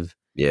think they could have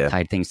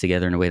tied things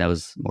together in a way that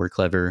was more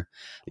clever.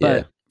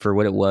 But for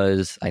what it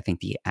was, I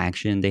think the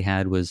action they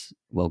had was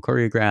well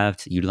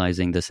choreographed,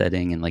 utilizing the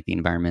setting and like the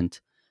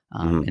environment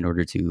in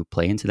order to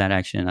play into that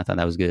action. I thought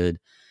that was good.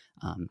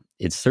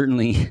 It's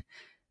certainly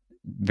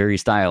very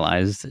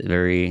stylized,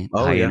 very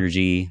high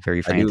energy,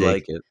 very frantic. I do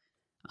like it.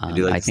 I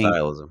do like the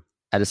stylism.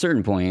 At a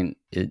certain point,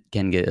 it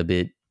can get a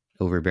bit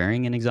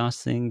overbearing and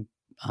exhausting.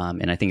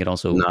 And I think it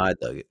also... No, I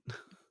dug it.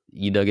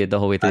 You dug it the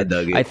whole way through? I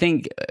dug it. I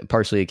think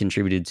partially it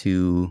contributed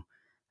to,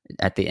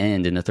 at the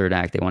end, in the third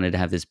act, they wanted to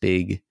have this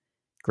big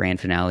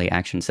grand finale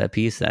action set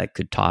piece that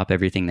could top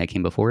everything that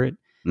came before it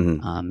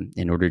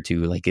in order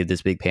to like give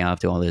this big payoff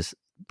to all this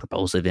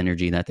propulsive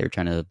energy that they're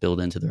trying to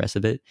build into the rest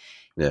of it.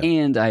 Yeah.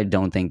 And I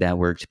don't think that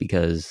worked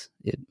because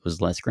it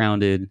was less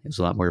grounded. It was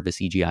a lot more of a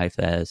CGI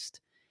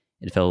fest.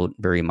 It felt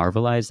very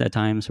Marvelized at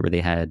times where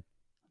they had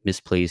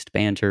misplaced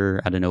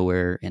banter out of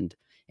nowhere and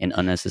an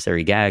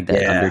unnecessary gag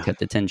that undercut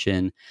the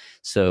tension.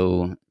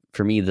 So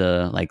for me,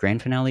 the like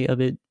grand finale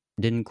of it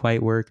didn't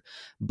quite work.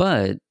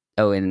 But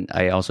and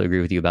I also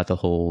agree with you about the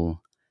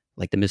whole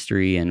like the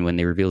mystery and when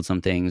they revealed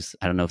some things.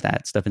 I don't know if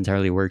that stuff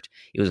entirely worked.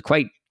 It was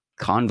quite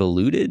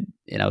convoluted,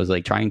 and I was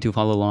like trying to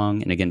follow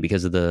along. And again,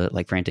 because of the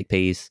like frantic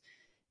pace,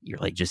 you're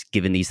like just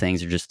given these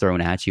things are just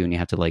thrown at you, and you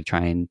have to like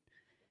try and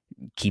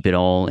keep it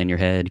all in your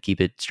head,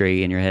 keep it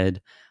straight in your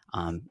head.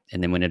 And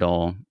then when it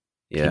all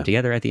came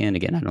together at the end,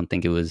 again, I don't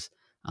think it was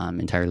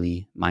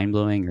entirely mind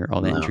blowing or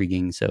all that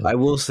intriguing. So I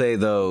will say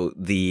though,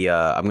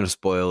 I'm going to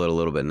spoil it a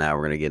little bit now.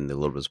 We're going to get into a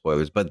little bit of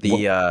spoilers, but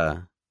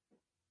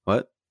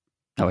what?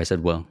 Oh, I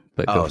said well,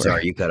 but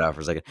sorry, you cut out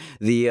for a second.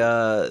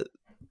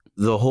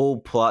 The whole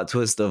plot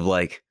twist of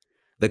like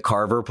the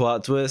Carver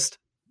plot twist,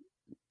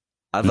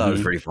 I thought it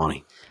was pretty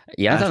funny.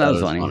 Yeah, I thought that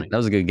was funny. That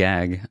was a good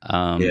gag.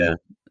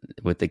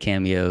 With the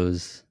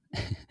cameos.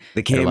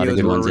 The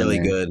cameos were really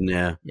good.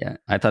 Yeah. Yeah.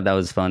 I thought that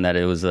was fun that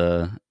it was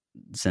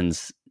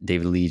since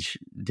David Leitch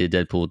did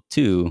Deadpool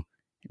 2,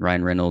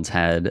 Ryan Reynolds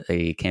had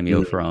a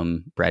cameo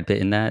from Brad Pitt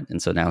in that.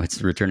 And so now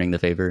it's returning the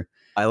favor.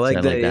 I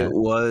like that it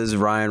was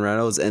Ryan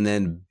Reynolds. And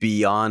then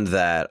beyond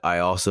that, I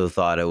also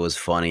thought it was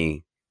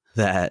funny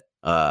that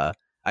I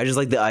just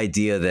like the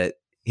idea that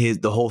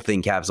the whole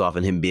thing caps off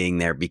in him being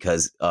there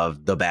because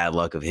of the bad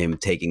luck of him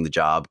taking the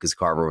job because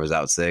Carver was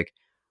out sick.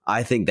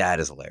 I think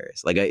that is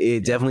hilarious. Like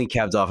it definitely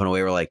capped off in a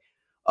way where like,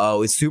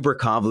 oh, it's super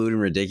convoluted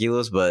and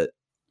ridiculous, but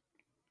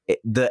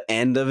the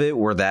end of it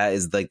where that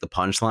is like the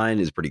punchline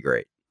is pretty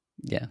great.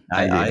 Yeah.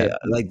 I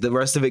like the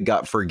rest of it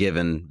got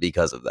forgiven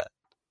because of that.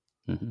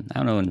 Mm-hmm.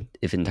 I don't know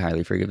if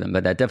entirely forgiven,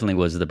 but that definitely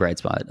was the bright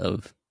spot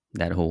of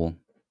that whole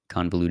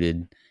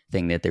convoluted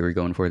thing that they were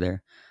going for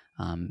there.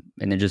 And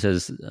then just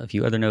as a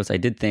few other notes, I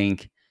did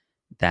think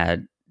that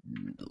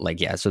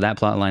so that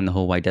plot line, the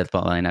whole White Death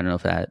plot line, I don't know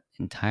if that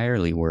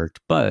entirely worked,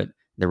 but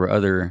there were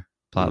other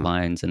plot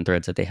lines and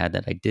threads that they had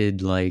that I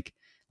did like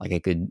I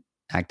could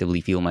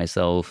actively feel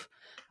myself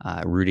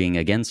rooting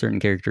against certain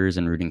characters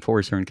and rooting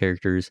for certain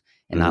characters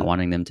and not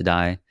wanting them to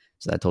die.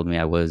 So that told me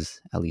I was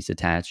at least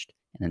attached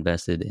and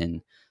invested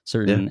in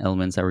certain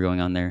elements that were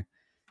going on there.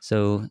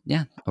 So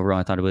yeah, overall,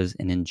 I thought it was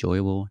an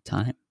enjoyable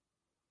time.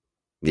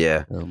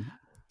 Yeah.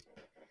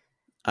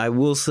 I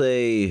will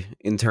say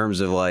in terms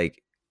of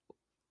like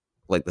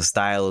the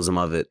stylism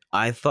of it,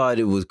 I thought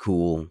it was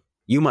cool.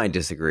 You might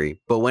disagree,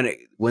 but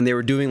when they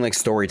were doing like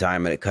story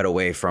time and it cut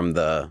away from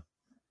the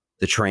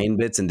train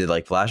bits and did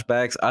like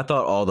flashbacks, I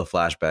thought all the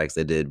flashbacks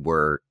they did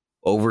were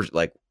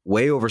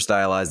way over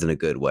stylized in a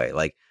good way.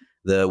 Like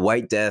the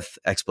White Death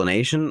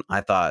explanation,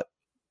 I thought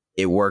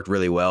it worked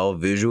really well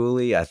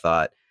visually. I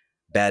thought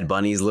Bad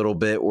Bunny's little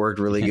bit worked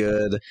really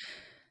good.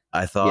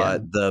 I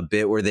thought the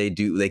bit where they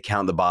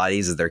count the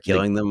bodies as they're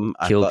killing them.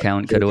 Kill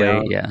count, cut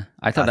away. Yeah.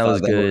 I thought that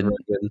was good.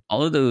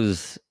 All of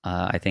those,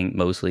 I think,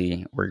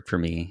 mostly worked for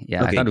me.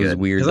 Yeah. Okay, I thought it was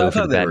weird, though. I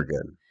thought they were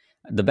good.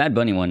 The Bad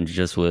Bunny one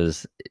just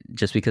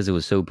because it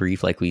was so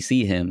brief. Like we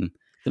see him,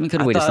 then we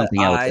cut away to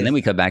something else, and then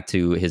we cut back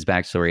to his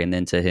backstory and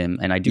then to him.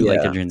 And I do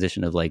like the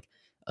transition of like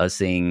us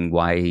seeing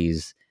why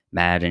he's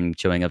mad and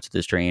showing up to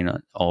this train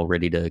all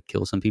ready to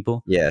kill some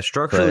people. Yeah.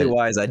 Structurally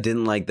wise, I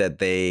didn't like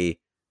that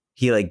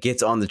he like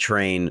gets on the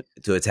train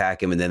to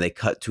attack him and then they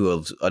cut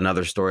to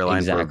another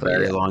storyline for a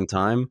very long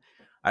time.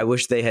 I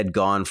wish they had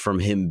gone from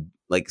him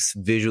like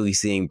visually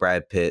seeing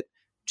Brad Pitt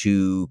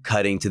to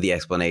cutting to the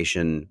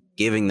explanation,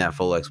 giving that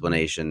full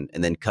explanation,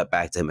 and then cut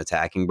back to him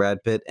attacking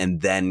Brad Pitt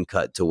and then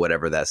cut to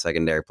whatever that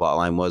secondary plot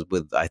line was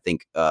with, I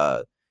think,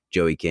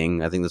 Joey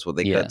King. I think that's what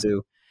they cut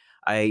to.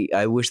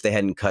 I wish they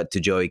hadn't cut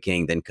to Joey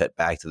King, then cut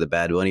back to the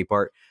Bad Bunny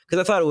part,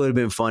 because I thought it would have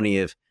been funny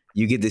if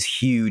you get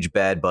this huge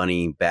Bad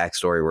Bunny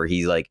backstory where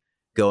he's like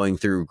going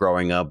through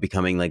growing up,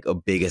 becoming like a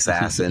big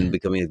assassin,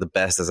 becoming like the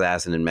best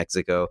assassin in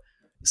Mexico,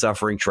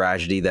 suffering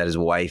tragedy that his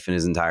wife and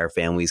his entire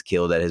family is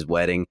killed at his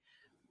wedding,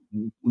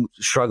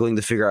 struggling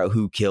to figure out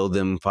who killed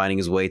him, finding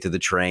his way to the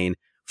train,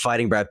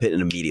 fighting Brad Pitt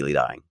and immediately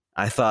dying.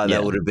 I thought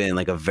that would have been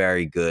like a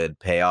very good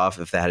payoff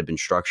if that had been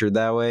structured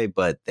that way,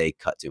 but they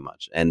cut too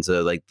much. And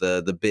so like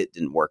the bit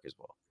didn't work as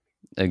well.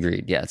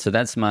 Agreed. Yeah. So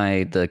that's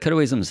the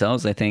cutaways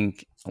themselves, I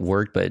think,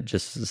 worked, but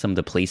just some of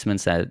the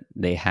placements that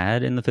they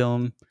had in the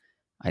film,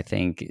 I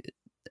think,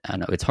 I don't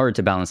know, it's hard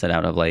to balance that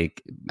out of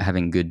like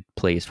having good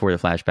place for the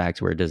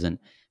flashbacks where it doesn't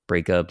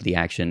break up the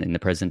action in the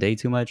present day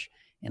too much.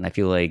 And I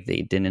feel like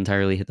they didn't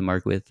entirely hit the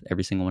mark with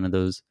every single one of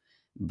those.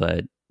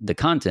 But the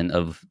content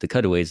of the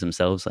cutaways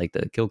themselves, like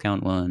the kill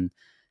count one,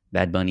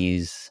 Bad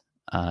Bunnies,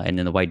 and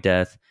then the White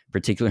Death,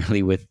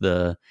 particularly with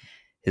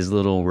his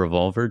little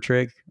revolver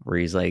trick where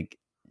he's like,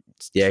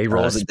 he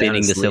rolls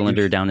spinning the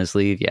cylinder down his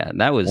sleeve. Yeah,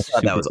 that was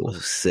cool.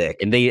 Sick.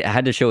 And they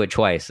had to show it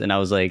twice, and I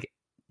was like,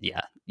 "Yeah,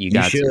 you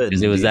got to,"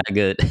 because it was that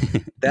good.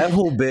 That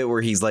whole bit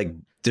where he's like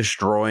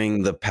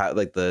destroying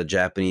the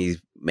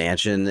Japanese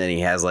mansion, and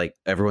he has like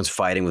everyone's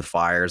fighting with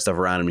fire and stuff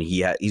around him, and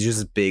he's just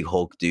this big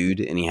Hulk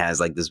dude, and he has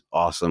like this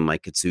awesome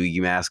like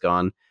Kitsugi mask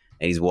on,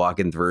 and he's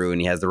walking through,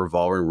 and he has the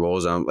revolver and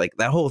rolls on. Like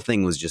that whole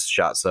thing was just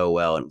shot so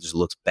well, and it just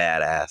looks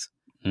badass.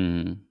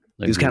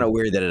 It was kind of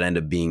weird that it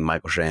ended up being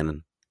Michael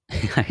Shannon.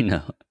 I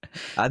know.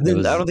 I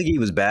don't think he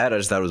was bad. I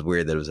just thought it was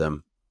weird that it was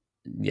him.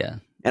 Yeah.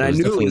 And I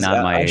knew it was.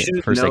 I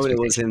should have known it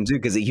was him too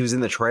because he was in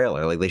the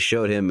trailer. Like they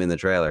showed him in the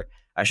trailer.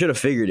 I should have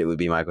figured it would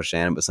be Michael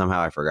Shannon, but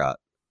somehow I forgot.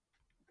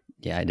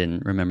 Yeah, I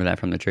didn't remember that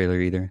from the trailer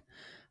either.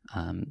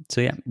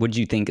 So yeah, what did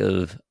you think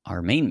of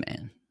our main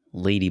man,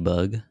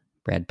 Ladybug,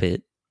 Brad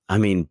Pitt? I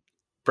mean,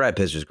 Brad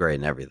Pitt's just great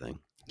in everything.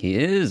 He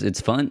is.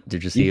 It's fun to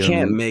just see him. You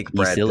can't make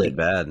Brad Pitt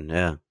bad.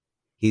 Yeah,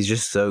 he's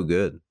just so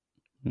good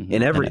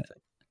in everything.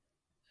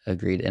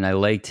 Agreed. And I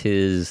liked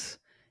his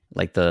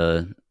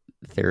the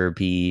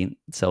therapy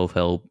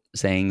self-help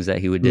sayings that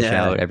he would dish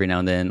out every now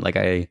and then. Like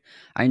I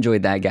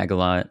enjoyed that gag a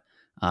lot.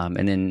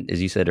 And then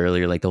as you said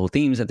earlier, like the whole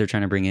themes that they're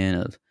trying to bring in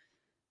of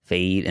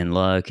fate and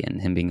luck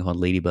and him being called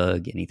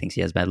Ladybug and he thinks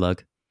he has bad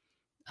luck.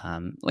 I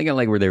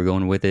like where they were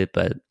going with it,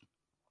 but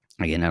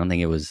again, I don't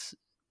think it was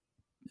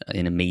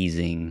an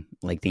amazing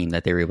theme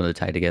that they were able to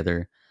tie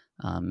together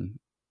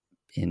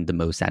in the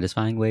most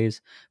satisfying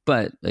ways.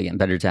 But again,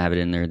 better to have it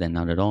in there than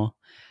not at all.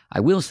 I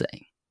will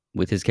say,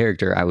 with his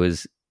character, I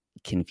was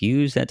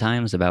confused at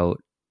times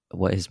about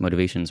what his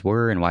motivations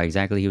were and why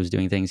exactly he was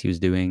doing things he was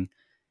doing.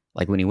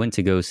 Like when he went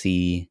to go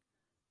see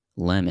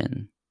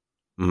Lemon,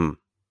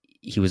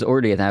 he was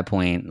already at that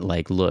point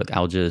like, look,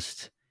 I'll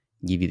just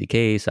give you the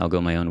case. I'll go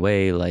my own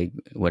way. Like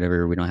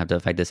whatever, we don't have to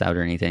fight this out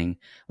or anything.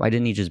 Why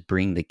didn't he just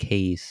bring the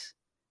case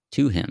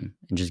to him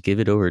and just give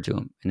it over to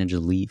him and then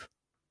just leave?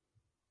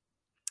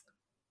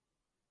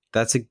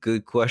 That's a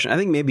good question. I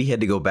think maybe he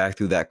had to go back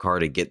through that car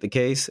to get the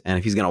case, and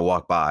if he's going to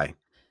walk by.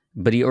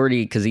 But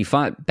because he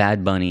fought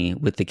Bad Bunny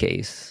with the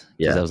case,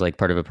 because that was like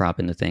part of a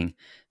prop in the thing.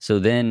 So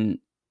then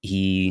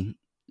he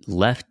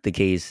left the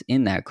case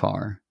in that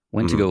car,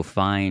 went to go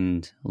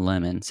find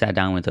Lemon, sat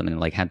down with him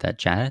and had that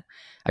chat.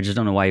 I just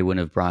don't know why he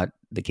wouldn't have brought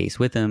the case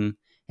with him.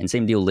 And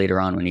same deal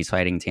later on when he's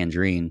fighting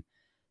Tangerine.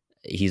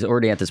 He's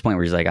already at this point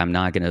where he's like, I'm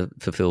not going to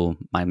fulfill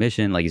my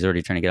mission. Like he's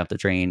already trying to get off the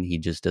train. He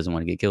just doesn't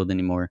want to get killed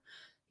anymore.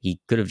 He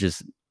could have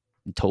just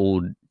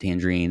told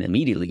Tangerine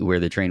immediately where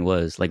the train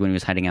was. Like when he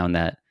was hiding out in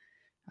that,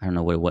 I don't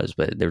know what it was,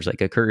 but there was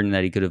like a curtain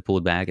that he could have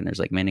pulled back and there's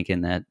like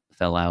mannequin that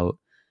fell out.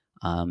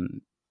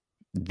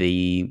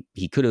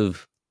 He could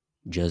have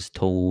just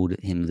told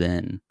him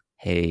then,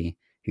 hey,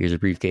 here's a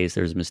briefcase.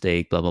 There's a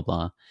mistake, blah, blah,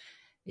 blah.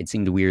 It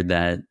seemed weird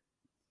that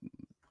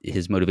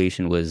his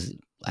motivation was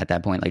at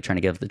that point, like trying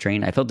to get off the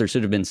train. I felt there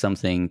should have been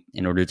something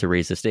in order to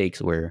raise the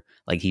stakes where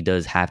like he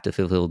does have to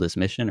fulfill this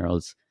mission or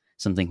else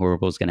something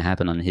horrible is going to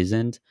happen on his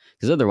end,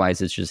 because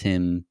otherwise it's just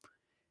him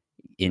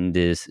in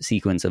this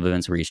sequence of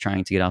events where he's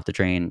trying to get off the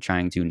train,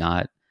 trying to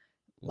not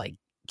like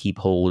keep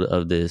hold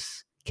of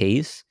this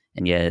case,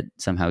 and yet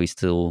somehow he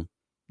still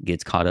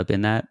gets caught up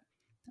in that,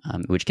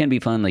 which can be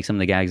fun. Like some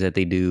of the gags that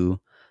they do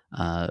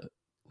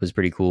was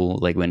pretty cool.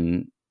 Like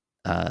when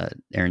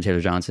Aaron Taylor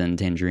Johnson,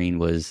 Tangerine,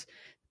 was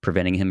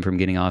preventing him from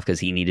getting off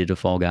because he needed a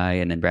fall guy,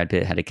 and then Brad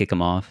Pitt had to kick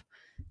him off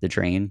the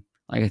train.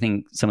 Like I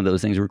think some of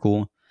those things were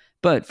cool.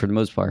 But for the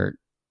most part,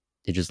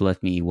 it just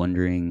left me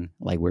wondering,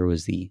 like, where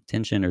was the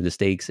tension or the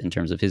stakes in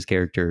terms of his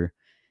character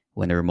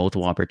when there were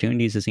multiple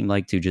opportunities, it seemed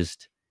like, to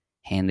just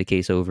hand the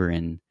case over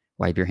and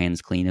wipe your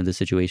hands clean of the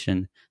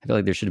situation. I feel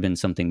like there should have been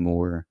something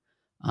more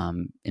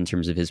in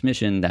terms of his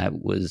mission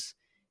that was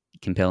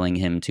compelling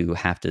him to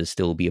have to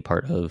still be a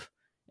part of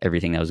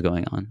everything that was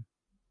going on.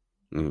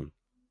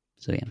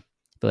 So, yeah,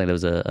 I feel like that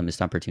was a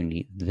missed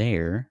opportunity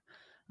there.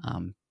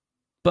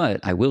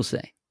 But I will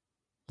say,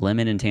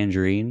 Lemon and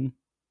Tangerine,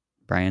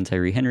 Brian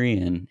Tyree Henry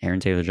and Aaron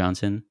Taylor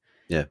Johnson.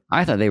 Yeah.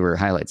 I thought they were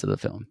highlights of the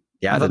film.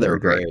 Yeah, I thought they were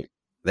great.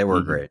 They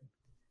were great.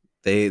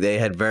 They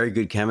had very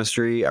good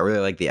chemistry. I really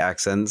like the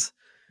accents.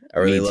 I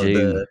really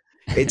loved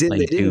it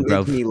didn't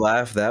make me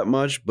laugh that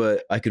much,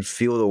 but I could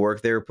feel the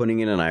work they were putting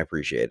in and I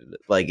appreciated it.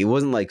 Like it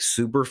wasn't like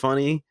super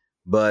funny,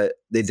 but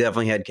they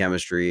definitely had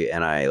chemistry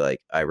and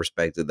I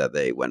respected that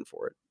they went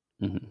for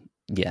it.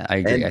 Yeah, I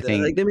agree. And, I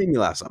think they made me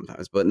laugh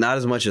sometimes, but not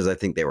as much as I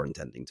think they were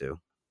intending to.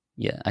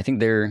 Yeah, I think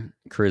their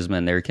charisma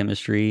and their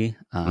chemistry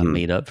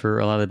made up for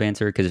a lot of the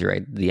banter, because you're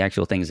right, the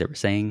actual things they were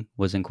saying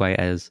wasn't quite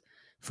as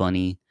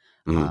funny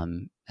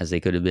as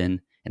they could have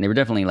been. And they were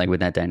definitely like with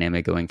that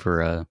dynamic going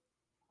for a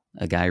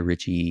Guy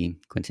Ritchie,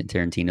 Quentin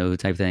Tarantino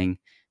type thing.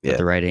 But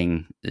the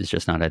writing is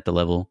just not at the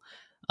level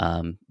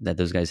that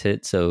those guys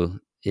hit. So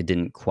it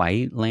didn't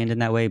quite land in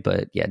that way.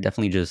 But yeah,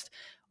 definitely just,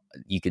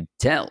 you could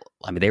tell.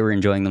 I mean, they were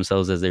enjoying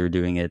themselves as they were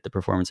doing it. The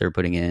performance they were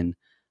putting in,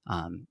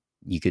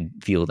 you could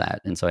feel that.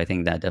 And so I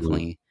think that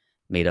definitely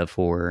made up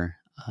for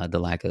the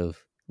lack of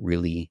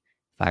really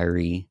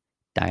fiery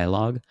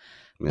dialogue.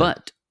 Yeah.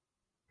 But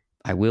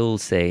I will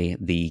say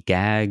the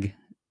gag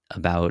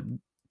about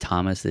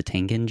Thomas the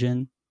Tank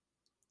Engine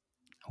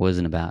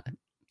wasn't about it.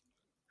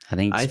 I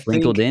think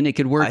sprinkled in it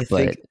could work,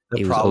 but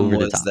the problem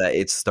was that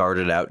it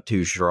started out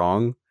too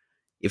strong.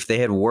 If they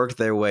had worked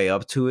their way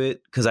up to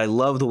it, because I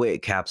love the way it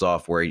caps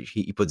off where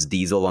he puts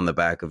Diesel on the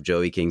back of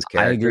Joey King's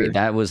character. I agree.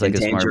 That was like a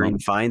smart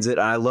moment. Finds it.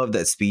 And I love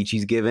that speech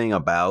he's giving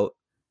about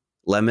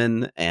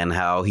Lemon and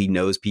how he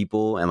knows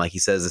people and like he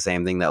says the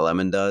same thing that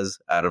Lemon does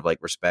out of like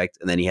respect,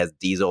 and then he has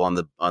Diesel on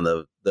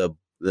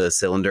the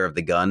cylinder of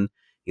the gun.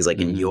 He's like,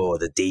 and you're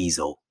the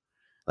Diesel.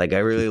 Like I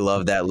really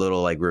love that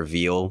little like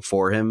reveal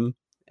for him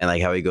and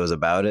like how he goes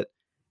about it.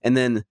 And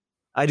then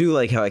I do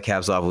like how it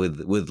caps off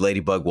with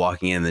Ladybug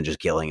walking in and then just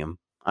killing him.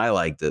 I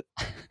liked it.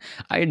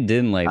 I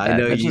didn't like that. I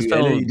know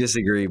you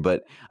disagree,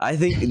 but I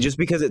think just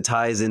because it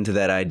ties into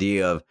that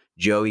idea of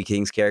Joey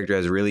King's character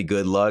has really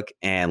good luck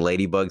and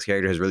Ladybug's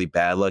character has really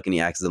bad luck and he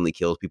accidentally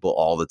kills people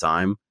all the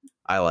time.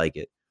 I like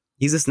it.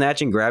 He's a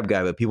snatch and grab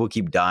guy, but people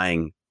keep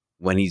dying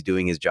when he's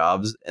doing his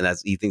jobs, and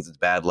he thinks it's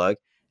bad luck.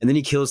 And then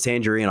he kills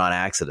Tangerine on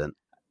accident.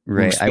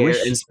 Right.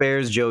 And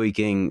spares Joey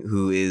King,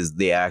 who is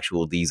the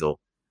actual Diesel.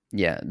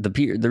 Yeah, the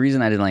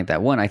reason I didn't like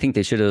that one, I think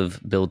they should have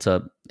built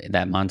up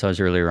that montage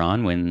earlier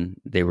on when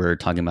they were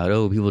talking about,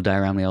 oh, people die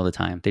around me all the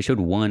time. They showed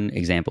one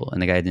example, and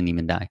the guy didn't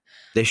even die.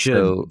 They should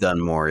have done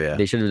more, yeah.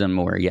 They should have done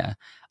more, yeah.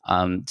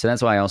 So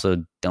that's why I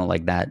also don't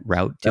like that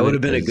route. That would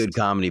have been a good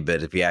comedy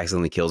bit if he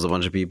accidentally kills a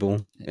bunch of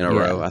people in a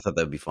row. I thought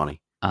that would be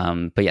funny.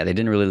 But yeah, they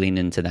didn't really lean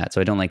into that.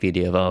 So I don't like the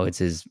idea of, oh, it's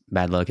his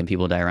bad luck and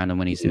people die around him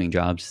when he's doing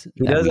jobs.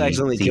 He does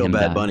accidentally kill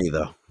Bad Bunny,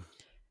 though.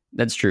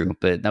 That's true,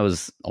 but that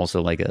was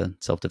also like a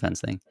self-defense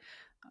thing.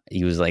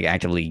 He was like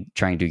actively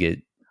trying to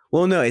get.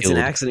 Well, no, it's killed.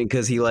 An accident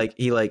because he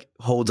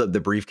holds up the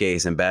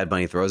briefcase and Bad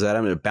Bunny throws at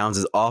him and it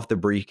bounces off the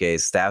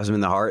briefcase, stabs him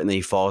in the heart, and then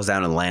he falls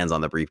down and lands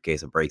on the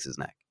briefcase and breaks his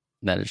neck.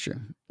 That is true.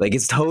 Like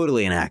it's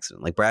totally an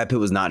accident. Like Brad Pitt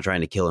was not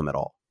trying to kill him at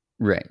all.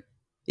 Right.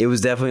 It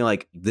was definitely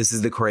like this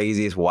is the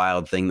craziest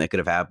wild thing that could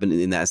have happened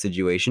in that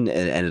situation,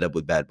 and it ended up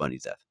with Bad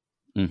Bunny's death.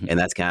 Mm-hmm. And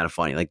that's kind of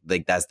funny. Like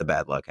that's the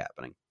bad luck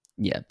happening.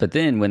 Yeah, but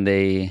then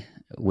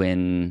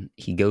when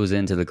he goes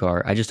into the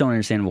car, I just don't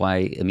understand why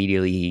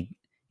immediately he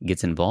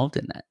gets involved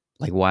in that.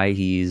 Like why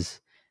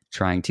he's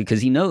trying to,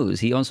 because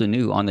he also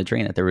knew on the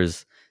train that there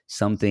was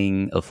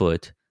something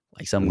afoot,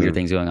 like some weird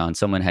things going on.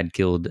 Someone had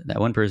killed that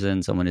one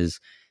person. Someone is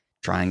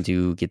trying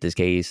to get this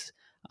case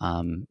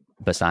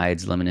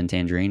besides Lemon and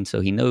Tangerine. So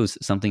he knows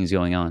something's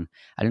going on.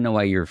 I don't know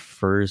why your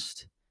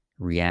first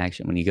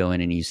reaction when you go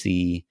in and you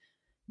see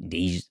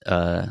these,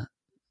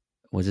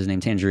 what's his name?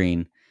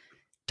 Tangerine.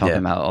 Talking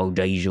about, oh,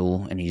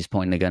 Diesel, and he's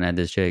pointing the gun at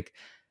this chick.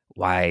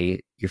 Why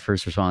your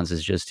first response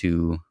is just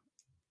to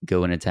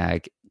go and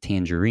attack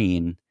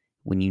Tangerine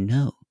when you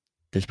know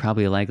there's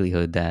probably a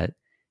likelihood that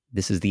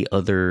this is the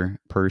other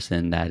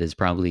person that is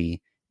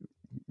probably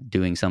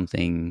doing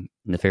something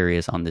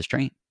nefarious on this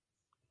train.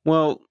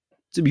 Well,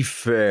 to be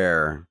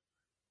fair,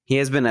 he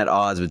has been at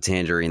odds with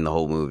Tangerine the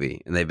whole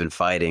movie, and they've been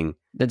fighting.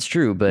 That's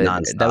true, but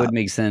nonstop. That would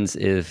make sense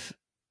if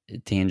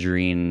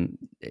Tangerine,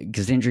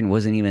 because Tangerine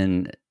wasn't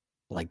even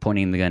like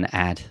pointing the gun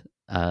at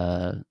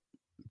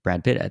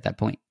Brad Pitt at that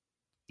point.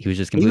 He was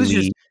just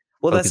completely.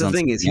 Well, that's the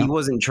thing is he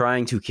wasn't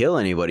trying to kill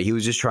anybody. He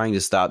was just trying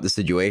to stop the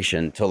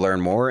situation to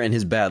learn more, and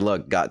his bad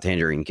luck got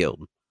Tangerine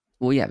killed.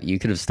 Well, yeah, you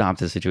could have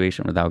stopped the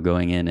situation without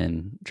going in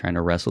and trying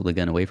to wrestle the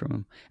gun away from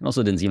him. It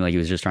also didn't seem like he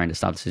was just trying to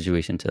stop the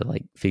situation to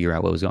like figure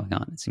out what was going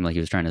on. It seemed like he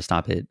was trying to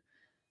stop it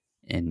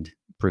and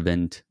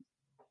prevent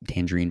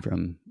Tangerine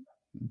from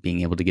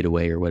being able to get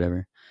away or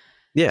whatever.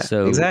 Yeah,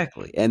 so,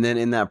 exactly. And then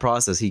in that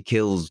process, he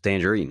kills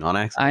Tangerine on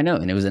accident. I know,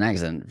 and it was an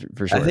accident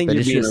for sure. I think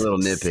you're being a little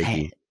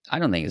nitpicky. Sad. I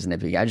don't think it's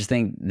nitpicky. I just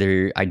think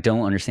I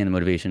don't understand the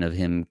motivation of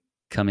him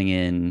coming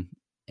in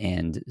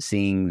and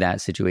seeing that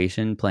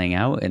situation playing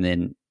out and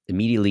then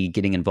immediately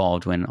getting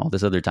involved when all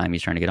this other time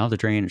he's trying to get off the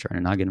train and trying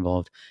to not get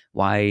involved.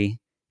 Why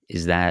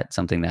is that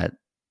something that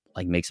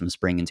like makes him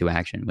spring into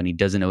action when he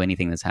doesn't know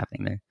anything that's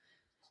happening there?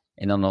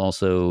 And then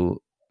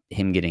also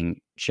him getting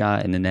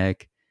shot in the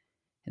neck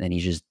and then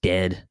he's just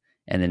dead.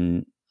 And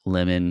then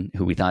Lemon,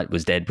 who we thought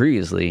was dead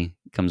previously,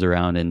 comes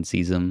around and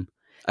sees him.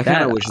 I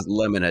kind of wish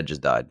Lemon had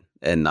just died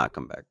and not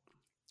come back.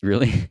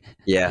 Really?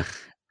 Yeah.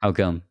 How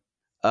come?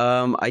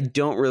 I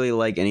don't really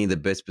like any of the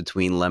bits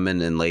between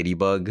Lemon and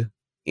Ladybug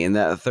in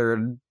that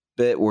third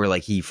bit where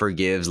like he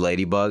forgives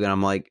Ladybug, and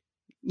I'm like,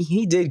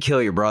 he did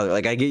kill your brother.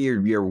 Like I get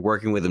you're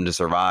working with him to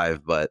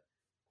survive, but at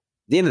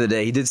the end of the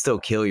day, he did still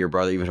kill your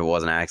brother, even if it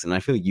was an accident. I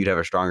feel like you'd have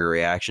a stronger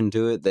reaction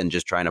to it than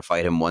just trying to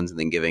fight him once and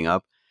then giving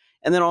up.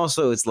 And then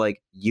also it's like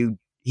he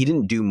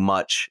didn't do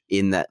much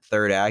in that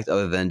third act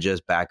other than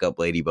just back up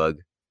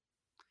Ladybug.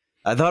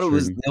 I thought it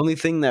was the only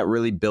thing that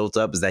really built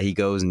up is that he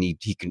goes and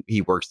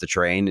he works the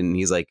train and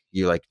he's like,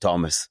 you're like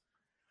Thomas.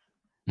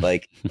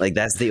 Like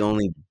that's the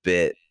only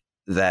bit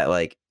that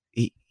like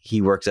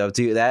he works up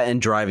to, that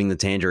and driving the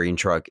Tangerine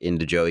truck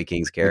into Joey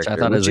King's character. Which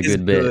I thought was a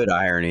good bit. Good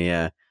irony,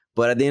 yeah.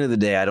 But at the end of the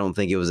day, I don't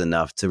think it was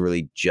enough to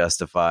really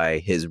justify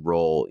his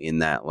role in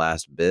that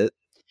last bit.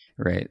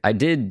 Right. I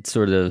did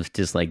sort of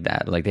dislike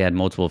that. Like they had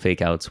multiple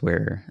fake outs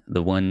where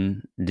the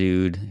one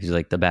dude who's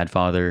like the bad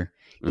father,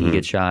 he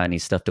gets shot and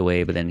he's stuffed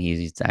away, but then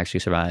he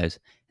actually survives.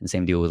 And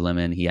same deal with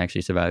Lemon. He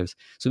actually survives.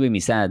 So it made me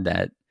sad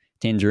that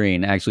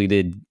Tangerine actually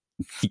did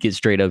get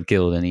straight up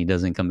killed and he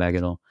doesn't come back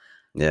at all.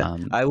 Yeah.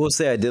 I will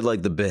say I did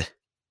like the bit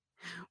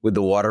with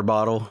the water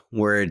bottle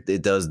where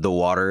it does the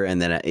water and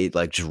then it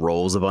like just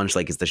rolls a bunch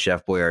like it's the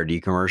Chef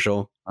Boyardee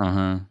commercial.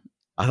 Uh-huh.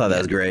 I thought that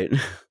was great.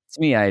 To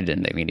me, I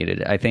didn't think we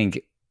needed it. I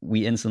think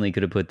we instantly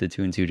could have put the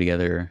 2 and 2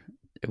 together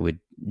with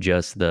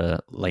just the,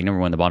 like, number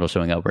one, the bottle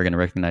showing up. We're going to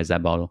recognize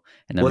that bottle.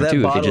 And number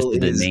two, if it just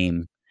did the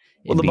name,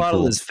 well, the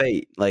bottle is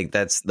fate. Like,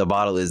 the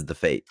bottle is the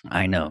fate.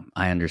 I know.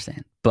 I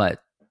understand.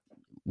 But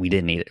we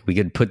didn't need it. We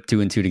could put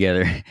 2 and 2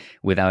 together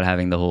without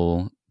having the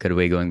whole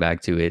cutaway going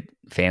back to it,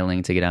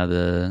 failing to get out of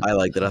the... I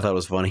liked it. I thought it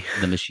was funny.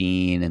 The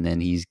machine, and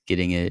then he's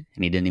getting it,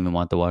 and he didn't even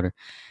want the water.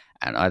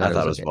 And I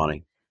thought it was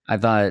funny. I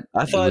thought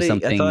it was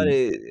something...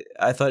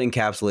 I thought it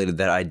encapsulated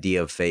that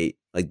idea of fate.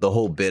 Like, the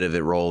whole bit of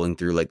it rolling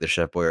through, like, the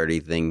Chef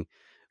Boyardee thing,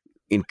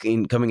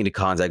 in coming into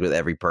contact with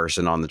every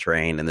person on the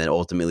train, and then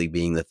ultimately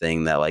being the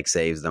thing that, like,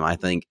 saves them. I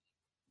think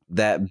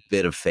that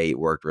bit of fate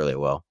worked really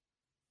well.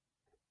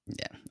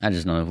 Yeah, I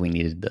just don't know if we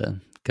needed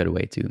the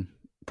cutaway to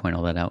point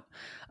all that out.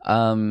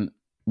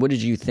 What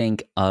did you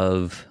think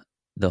of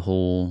the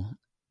whole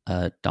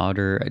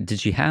daughter? Did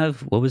she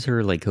have, what was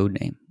her, like, code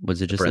name?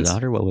 Was it just a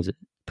daughter? What was it?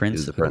 Prince? It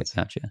was the Prince.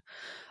 Gotcha.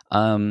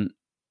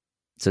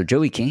 So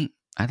Joey King,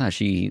 I thought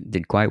she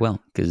did quite well,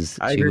 because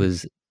she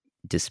was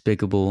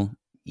despicable.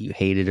 You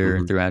hated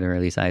her throughout her,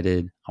 at least I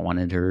did. I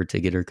wanted her to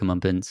get her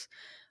comeuppance.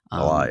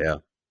 A lot, yeah.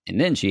 And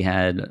then she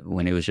had,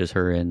 when it was just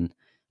her and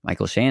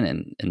Michael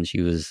Shannon, and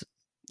she was,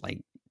 like,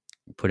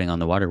 putting on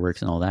the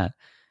waterworks and all that,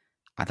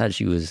 I thought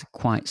she was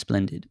quite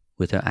splendid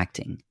with her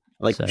acting.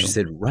 Like she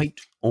said, right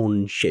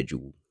on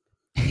schedule.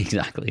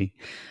 Exactly.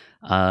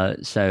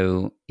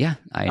 So yeah,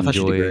 I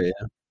enjoyed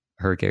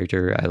her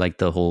character. I liked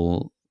the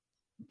whole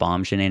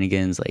bomb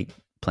shenanigans, like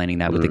planning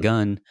that with the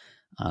gun,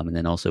 and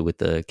then also with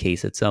the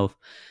case itself.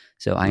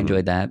 So I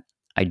enjoyed that.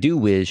 I do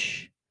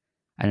wish,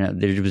 I don't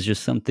know, there was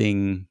just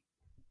something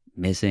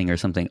missing or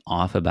something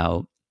off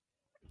about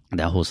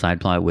that whole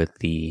side plot with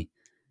the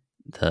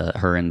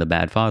her and the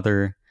bad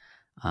father.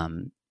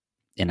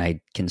 And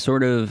I can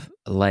sort of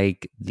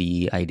like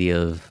the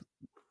idea of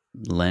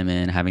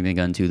Lemon having the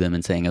gun to them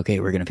and saying, okay,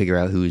 we're going to figure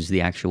out who's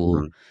the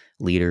actual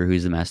leader,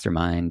 who's the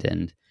mastermind.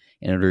 And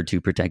in order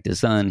to protect his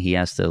son, he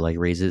has to, like,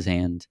 raise his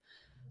hand.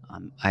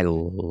 I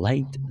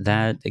liked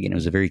that. Again, it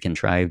was a very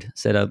contrived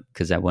setup,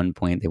 because at one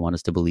point they want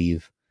us to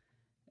believe,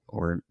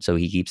 or so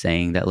he keeps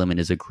saying, that Lemon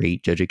is a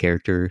great judge of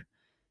character.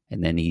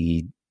 And then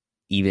he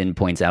even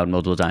points out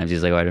multiple times,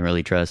 he's like, oh, I don't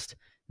really trust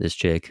this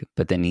chick.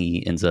 But then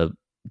he ends up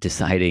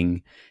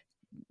deciding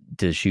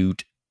to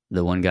shoot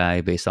the one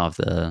guy based off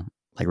the,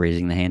 like,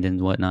 raising the hand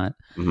and whatnot.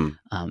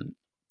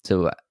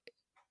 So a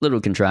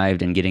little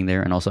contrived in getting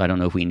there. And also, I don't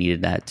know if we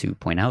needed that to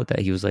point out that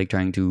he was, like,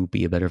 trying to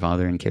be a better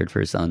father and cared for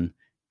his son.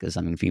 Because,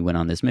 I mean, if he went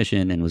on this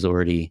mission and was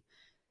already,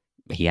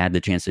 he had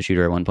the chance to shoot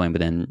her at one point, but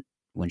then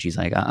when she's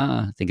like,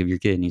 think of your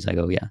kid, and he's like,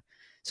 oh yeah.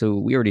 So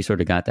we already sort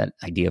of got that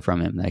idea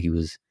from him that he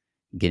was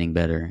getting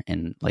better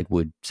and, like,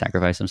 would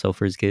sacrifice himself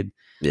for his kid.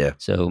 Yeah.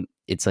 So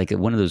it's like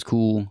one of those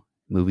cool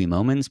movie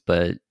moments,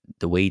 but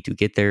the way to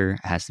get there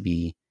has to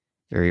be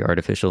very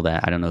artificial,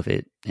 that I don't know if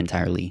it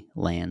entirely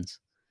lands.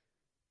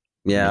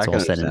 Yeah, it's all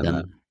said and done.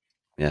 That.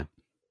 Yeah.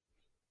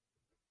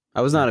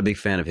 I was not a big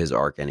fan of his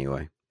arc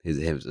anyway.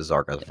 His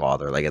arc as a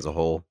father, like, as a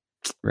whole.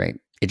 Right.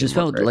 It just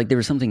felt like there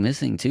was something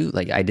missing too.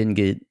 Like, I didn't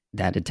get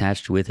that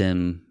attached with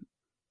him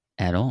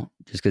at all,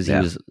 just because he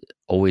was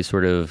always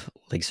sort of,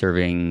 like,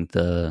 serving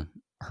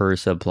her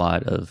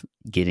subplot of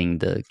getting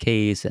the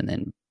case and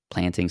then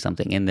planting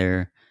something in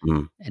there.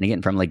 And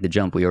again, from, like, the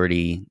jump, we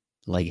already,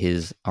 like,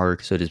 his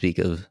arc, so to speak,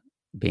 of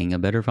being a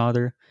better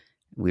father,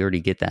 we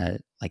already get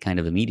that, like, kind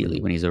of immediately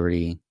when he's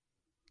already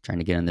trying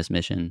to get on this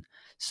mission.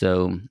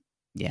 So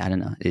yeah, I don't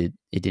know. It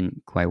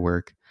didn't quite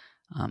work.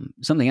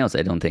 Something else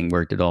I don't think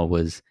worked at all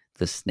was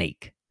the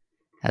snake.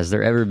 Has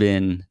there ever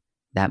been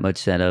that much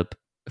setup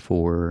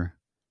for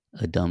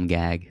a dumb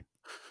gag?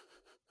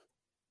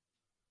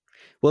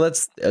 Well,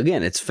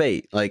 it's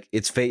fate. Like,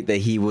 it's fate that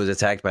he was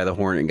attacked by the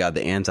hornet and got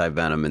the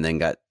anti-venom and then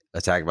got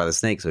attacked by the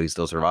snake, so he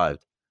still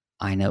survived.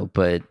 I know,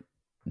 but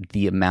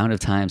the amount of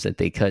times that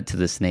they cut to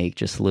the snake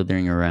just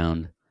slithering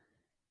around,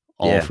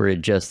 all for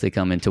it just to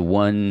come into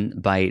one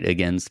bite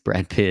against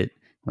Brad Pitt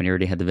when he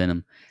already had the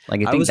venom.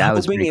 Like, I think that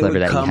was pretty clever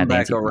that he had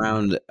back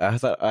around.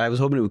 I was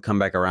hoping it would come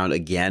back around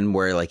again,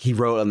 where, like, he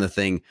wrote on the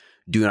thing,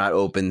 "Do not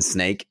open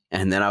snake,"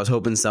 and then I was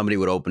hoping somebody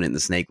would open it and the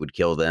snake would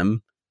kill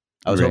them.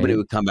 I was hoping it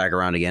would come back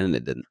around again, and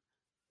it didn't.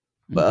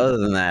 But other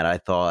than that, I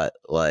thought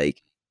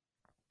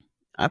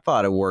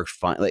it worked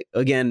fine. Like,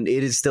 again,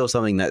 it is still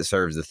something that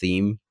serves the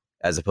theme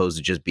as opposed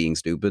to just being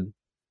stupid.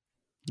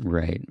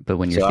 Right. But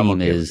when your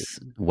theme is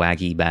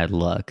wacky bad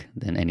luck,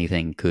 then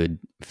anything could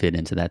fit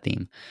into that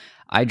theme.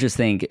 I just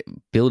think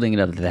building it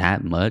up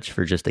that much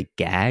for just a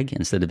gag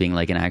instead of being,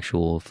 like, an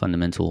actual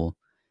fundamental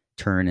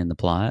turn in the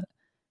plot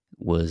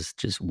was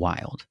just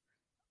wild.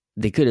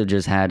 They could have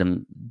just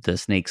had the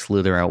snake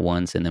slither out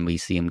once and then we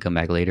see him come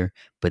back later,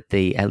 but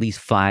they at least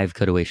 5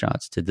 cutaway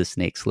shots to the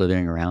snake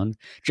slithering around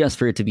just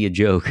for it to be a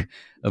joke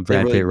of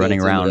Brad Pitt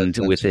running around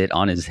with it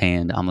on his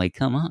hand. I'm like,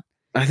 come on.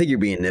 I think you're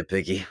being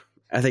nitpicky.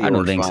 I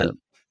don't think so.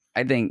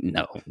 I think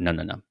no.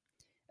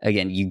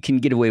 again, you can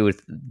get away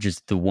with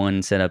just the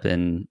one setup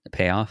and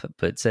payoff,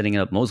 but setting it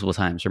up multiple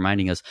times,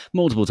 reminding us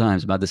multiple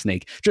times about the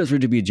snake, just for it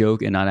to be a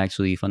joke and not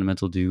actually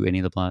fundamental to any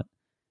of the plot.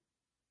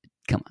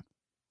 Come on.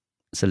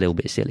 It's a little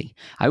bit silly.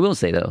 I will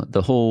say, though,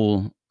 the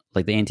whole,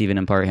 like the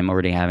anti-venom part, him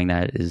already having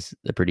that is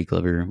a pretty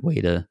clever way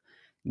to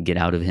get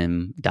out of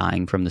him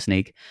dying from the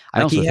snake.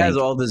 I also think he has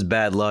all this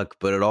bad luck,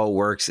 but it all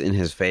works in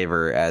his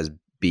favor as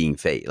being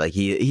fate. Like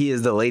he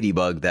is the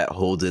ladybug that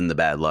holds in the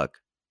bad luck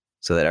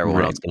so that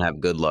everyone else can have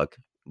good luck.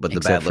 But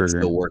the bad luck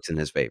still works in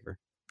his favor.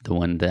 The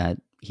one that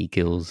he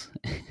kills.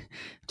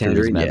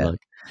 Tangerine, bad luck.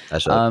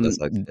 That's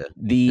like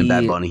the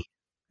Bad Bunny.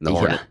 And the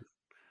Hornet.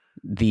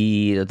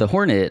 The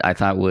Hornet, I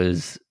thought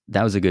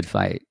that was a good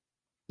fight.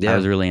 Yeah. I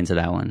was really into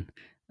that one.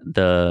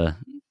 The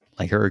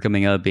like her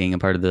coming up, being a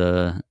part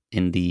of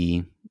in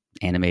the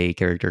anime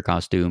character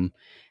costume,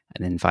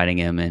 and then fighting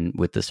him and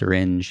with the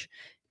syringe,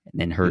 and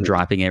then her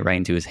dropping it right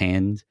into his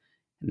hand,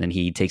 and then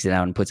he takes it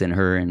out and puts the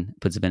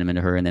venom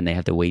into her, and then they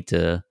have to wait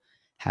to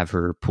have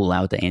her pull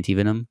out the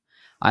anti-venom.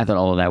 I thought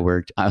all of that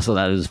worked. I also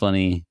thought it was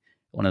funny.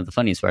 One of the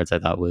funniest parts I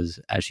thought was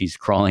as she's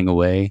crawling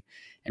away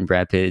and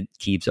Brad Pitt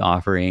keeps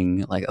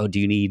offering like, oh, do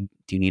you need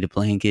a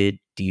blanket?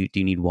 Do you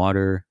need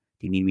water?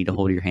 Do you need me to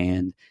hold your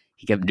hand?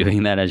 He kept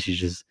doing that as she's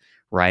just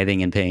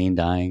writhing in pain,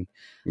 dying.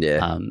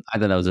 Yeah. I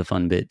thought that was a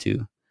fun bit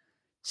too.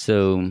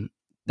 So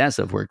that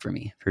stuff worked for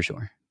me for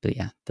sure. But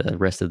yeah, the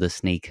rest of the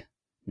snake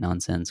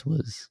nonsense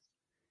was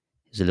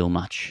a little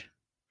much.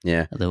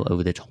 Yeah. A little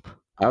over the top.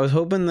 I was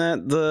hoping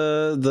that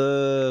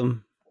the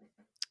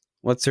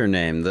what's her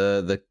name?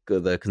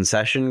 The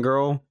concession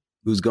girl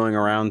who's going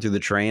around through the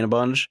train a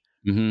bunch.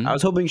 Mm-hmm. I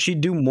was hoping she'd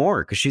do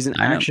more because she's an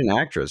action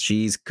actress.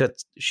 She's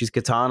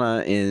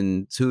Katana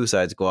in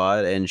Suicide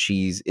Squad, and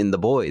she's in The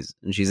Boys,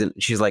 and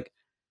she's like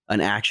an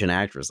action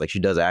actress. Like she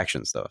does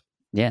action stuff.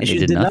 Yeah, and she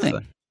did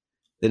nothing.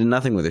 They did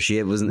nothing with her.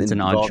 She wasn't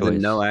involved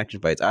in no action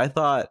fights. I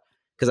thought,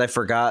 because I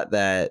forgot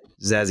that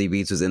Zazie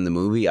Beetz was in the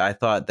movie, I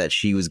thought that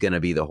she was gonna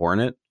be the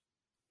Hornet,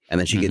 and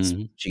then she gets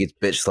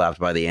bitch slapped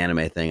by the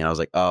anime thing, and I was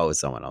like, oh, it's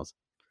someone else.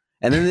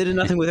 And then they did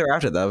nothing with her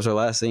after that. That was her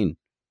last scene.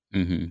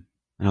 Mm-hmm. And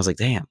I was like,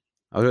 damn.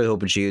 I was really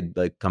hoping she'd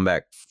like come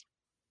back.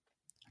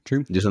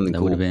 True. Do something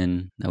cool. That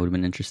would have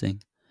been interesting.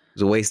 It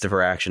was a waste of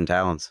her action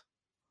talents.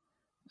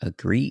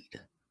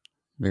 Agreed.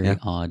 Very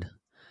odd.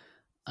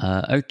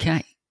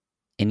 Okay.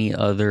 Any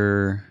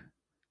other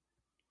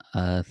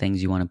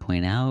things you want to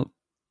point out?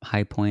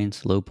 High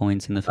points, low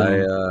points in the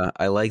film?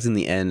 I liked in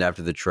the end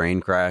after the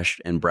train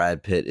crashed and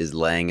Brad Pitt is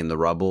laying in the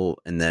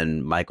rubble, and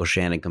then Michael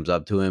Shannon comes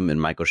up to him,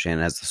 and Michael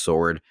Shannon has the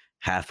sword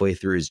halfway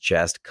through his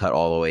chest, cut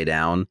all the way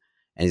down.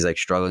 And he's like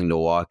struggling to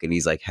walk, and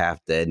he's like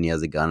half dead, and he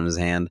has a gun in his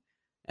hand.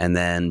 And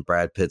then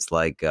Brad Pitt's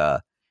like,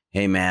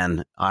 hey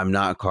man, I'm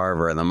not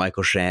Carver. And then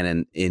Michael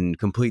Shannon in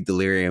complete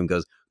delirium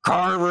goes,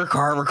 Carver,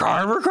 Carver,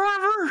 Carver,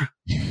 Carver.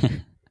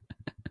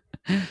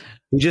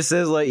 He just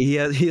says like,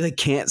 he like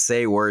can't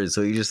say words.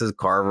 So he just says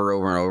Carver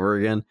over and over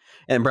again.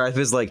 And Brad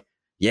Pitt's like,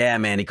 yeah,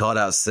 man, he called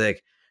out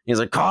sick. He's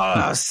like, call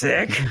out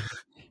sick.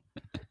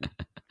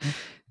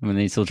 When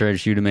they still try to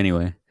shoot him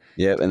anyway.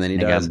 Yep. And then he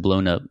got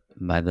blown up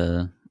by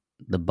the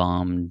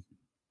bomb.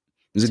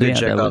 It was a good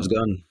Chekhov's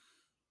gun.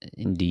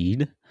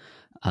 Indeed.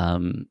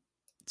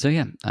 So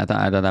yeah, I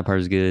thought that part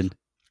was good.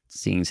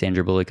 Seeing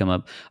Sandra Bullock come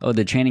up. Oh,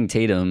 the Channing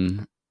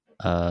Tatum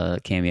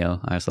cameo.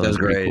 I thought that was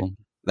great. Cool.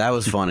 That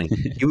was funny.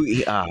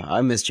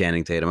 I miss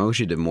Channing Tatum. I wish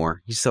he did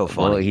more. He's so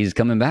funny. Well, he's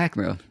coming back,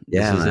 bro.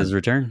 This is his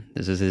return.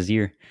 This is his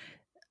year.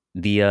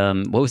 The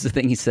what was the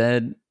thing he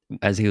said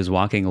as he was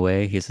walking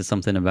away? He said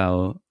something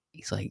about,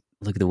 he's like,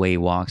 look at the way he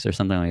walks or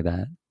something like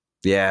that.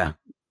 Yeah.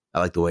 I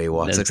like the way he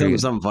walks. Like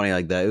something funny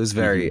like that. It was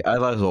very, I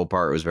thought his whole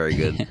part was very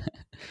good.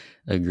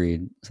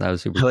 Agreed. So that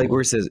was super I like cool.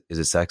 where he says, is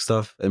it sex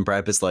stuff? And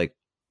Brad Pitt's like,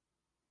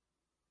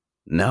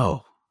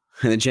 no.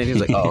 And then Channing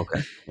was like, oh,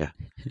 okay. Yeah.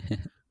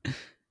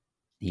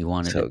 He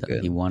wanted it,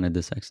 though. He wanted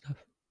the sex stuff.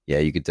 Yeah,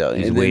 you could tell.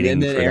 He's waiting.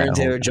 And then Aaron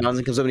Taylor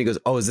Johnson comes up and he goes,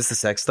 oh, is this the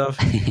sex stuff?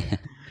 He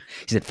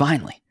said,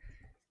 finally.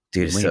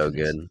 Dude, it's so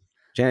good.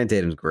 Channing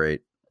Tatum's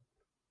great.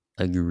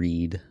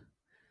 Agreed.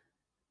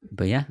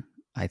 But yeah,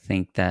 I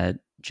think that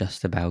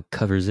just about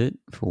covers it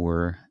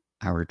for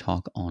our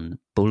talk on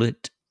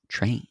Bullet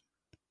Train.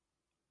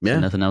 Yeah. So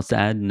nothing else to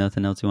add?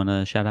 Nothing else you want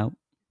to shout out?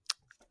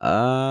 I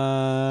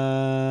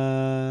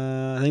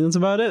think that's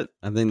about it.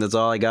 I think that's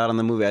all I got on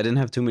the movie. I didn't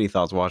have too many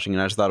thoughts watching it.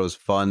 I just thought it was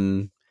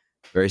fun,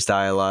 very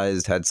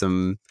stylized, had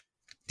some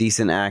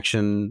decent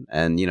action,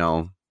 and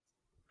an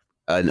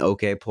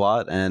okay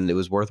plot, and it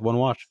was worth one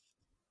watch.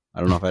 I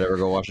don't know if I'd ever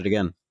go watch it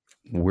again.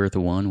 Worth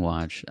one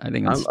watch. I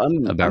think that's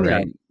about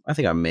right. I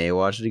think I may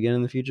watch it again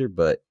in the future,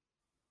 but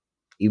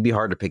it'd be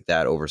hard to pick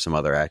that over some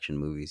other action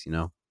movies,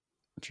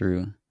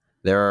 True.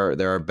 There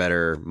are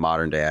better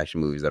modern day action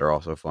movies that are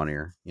also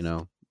funnier,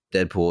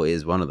 Deadpool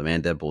is one of them,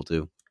 and Deadpool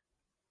 2.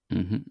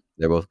 Mm-hmm.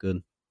 They're both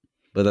good.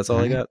 But that's all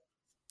I got.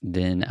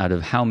 Then out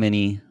of how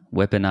many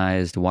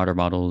weaponized water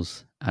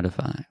bottles out of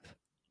 5?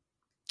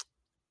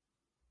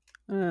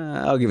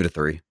 I'll give it a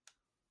 3.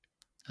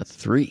 A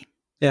 3?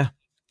 Yeah.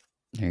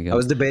 There you go. I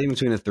was debating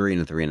between a 3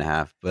 and a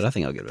 3.5, but I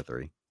think I'll give it a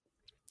 3.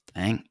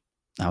 Dang.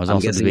 I was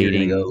also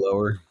debating go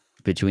lower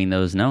between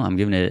those. No, I'm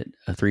giving it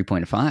a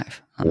 3.5.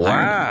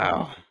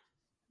 Wow.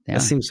 Yeah.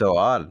 That seems so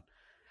odd.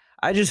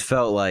 I just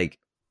felt like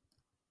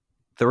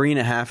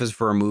 3.5 is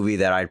for a movie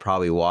that I'd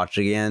probably watch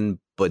again,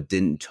 but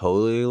didn't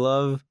totally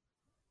love.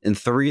 And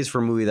 3 is for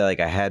a movie that like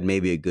I had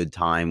maybe a good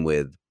time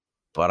with,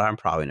 but I'm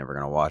probably never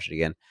going to watch it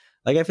again.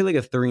 Like I feel like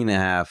a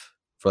 3.5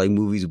 for like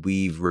movies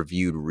we've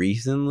reviewed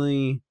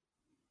recently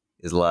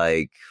is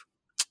like,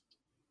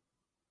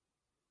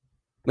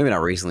 maybe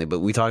not recently, but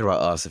we talked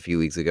about Us a few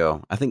weeks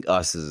ago. I think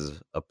Us is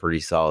a pretty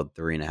solid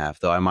 3.5,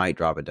 though I might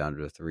drop it down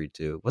to a 3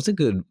 too. What's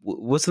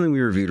something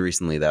we reviewed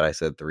recently that I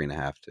said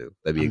 3.5 to?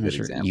 That'd be a good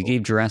example. You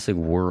gave Jurassic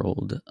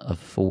World a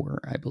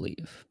 4, I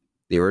believe.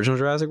 The original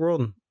Jurassic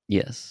World?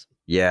 Yes.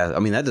 Yeah, I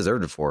mean, that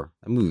deserved a 4.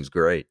 That movie was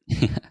great.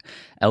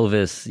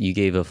 Elvis, you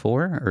gave a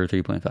 4 or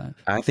 3.5?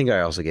 I think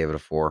I also gave it a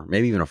 4,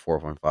 maybe even a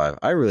 4.5.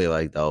 I really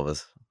liked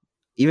Elvis.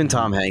 Even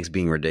Tom Hanks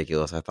being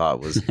ridiculous, I thought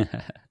was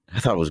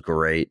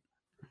great.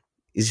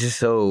 He's just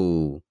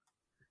so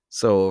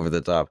over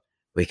the top.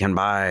 We can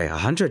buy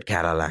 100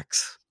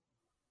 Cadillacs,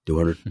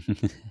 200,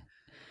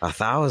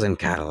 1,000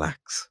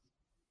 Cadillacs,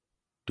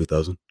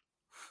 2,000.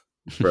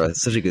 Bro,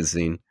 it's such a good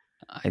scene.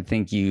 I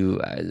think did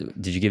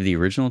you give the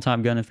original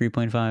Top Gun a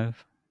 3.5?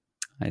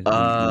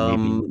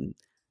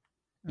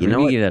 You know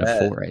what? You gave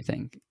that a 4, I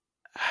think.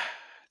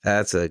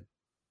 That's a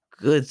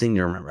good thing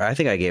to remember. I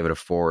think I gave it a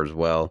 4 as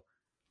well.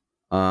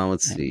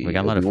 Let's see. We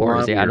got a lot of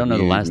 4s. Yeah, I don't know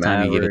the last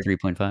time you gave it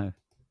 3.5.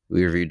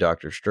 We reviewed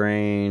Doctor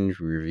Strange.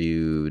 We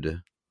reviewed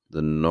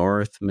The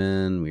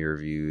Northman. We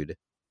reviewed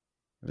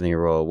Everything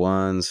All at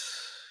Once.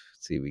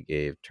 Let's see. We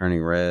gave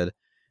Turning Red,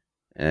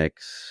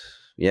 X.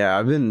 Yeah,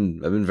 I've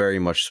been very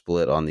much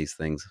split on these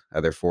things,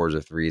 either 4s or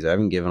 3s. There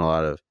haven't been a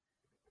lot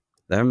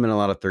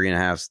of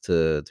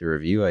 3.5s to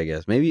review, I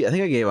guess. Maybe I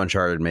think I gave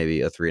Uncharted maybe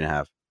a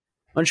 3.5.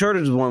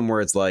 Uncharted is one where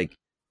it's like,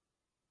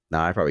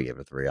 I probably gave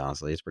it a 3.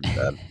 Honestly, it's pretty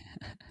bad.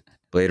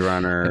 Blade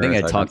Runner. I think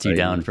I talked you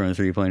down from a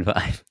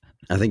 3.5.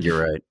 I think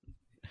you're right.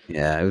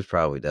 Yeah, it was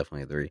probably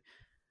definitely a 3.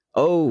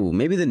 Oh,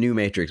 maybe the new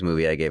Matrix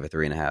movie I gave a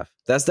 3.5.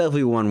 That's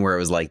definitely one where it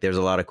was like there's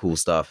a lot of cool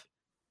stuff.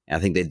 And I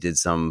think they did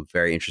some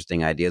very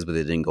interesting ideas, but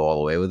they didn't go all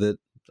the way with it.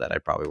 That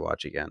I'd probably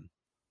watch again.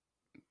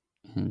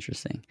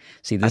 Interesting.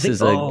 See,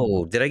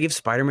 did I give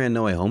Spider-Man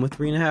No Way Home a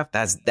 3.5?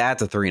 That's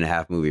a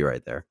 3.5 movie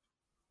right there.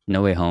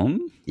 No Way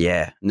Home?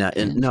 Yeah. No,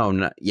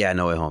 No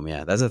Way Home.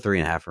 Yeah, that's a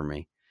 3.5 for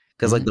me.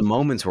 Because like the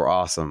moments were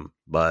awesome,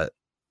 but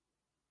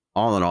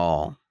all in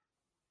all,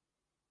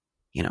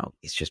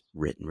 it's just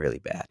written really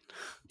bad.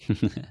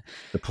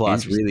 The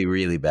plot's really,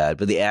 really bad,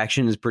 but the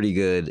action is pretty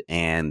good,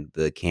 and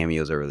the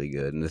cameos are really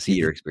good, and the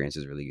theater experience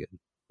is really good.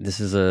 This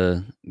is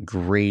a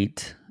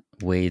great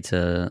way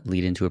to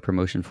lead into a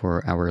promotion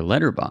for our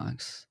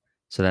Letterboxd,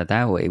 so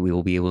that way we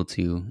will be able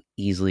to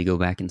easily go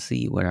back and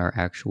see what our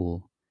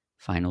actual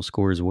final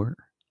scores were.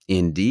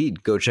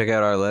 Indeed. Go check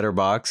out our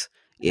Letterboxd.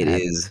 It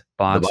is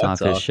Box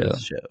Office Show.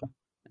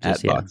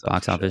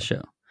 Box Office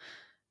Show.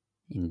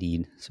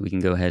 Indeed. So we can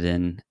go ahead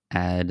and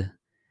add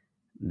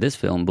this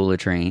film, Bullet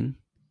Train,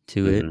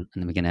 to it, and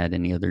then we can add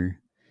any other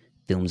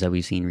films that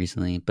we've seen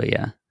recently. But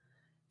yeah,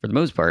 for the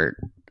most part,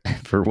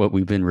 for what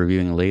we've been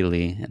reviewing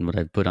lately and what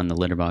I've put on the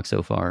Letterboxd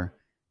so far,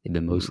 they've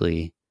been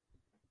mostly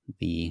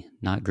the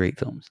not great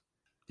films.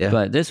 Yeah.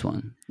 But this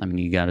one, I mean,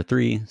 you got a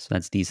 3, so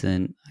that's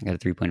decent. I got a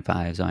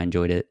 3.5, so I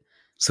enjoyed it.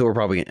 So we're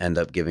probably going to end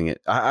up giving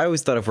it... I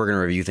always thought if we're going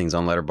to review things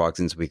on Letterboxd,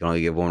 since we can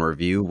only give one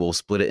review, we'll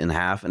split it in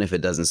half, and if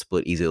it doesn't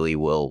split easily,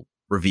 we'll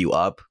review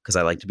up, because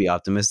I like to be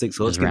optimistic.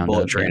 So let's give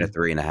Bullet Train a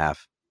 3.5,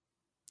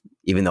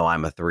 even though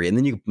I'm a 3. And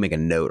then you can make a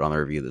note on the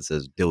review that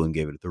says Dylan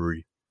gave it a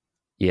 3.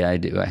 Yeah, I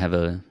do. I have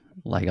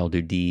I'll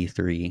do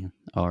D3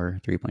 or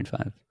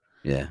 3.5.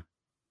 Yeah.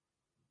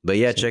 But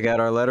yeah, check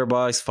out our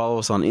Letterboxd. Follow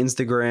us on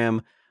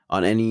Instagram,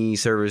 on any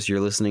service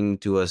you're listening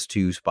to us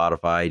to,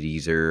 Spotify,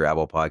 Deezer,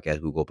 Apple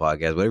Podcasts, Google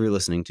Podcasts, whatever you're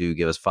listening to.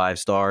 Give us 5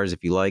 stars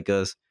if you like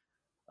us.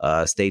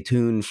 Stay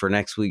tuned for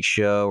next week's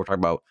show. We're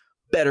talking about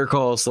Better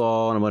Call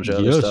Saul and a bunch of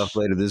other stuff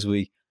later this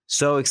week.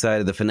 So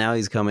excited. The finale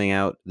is coming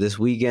out this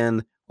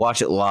weekend.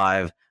 Watch it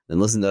live, then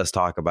listen to us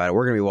talk about it.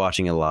 We're going to be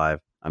watching it live.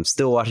 I'm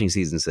still watching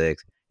season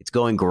 6. It's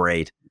going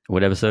great.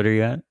 What episode are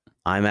you at?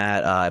 I'm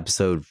at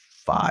episode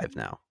 5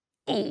 now.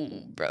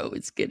 Oh, bro,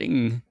 it's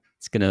going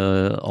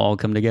to all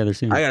come together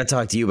soon. I got to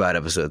talk to you about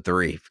episode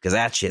 3 because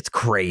that shit's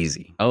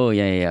crazy. Oh,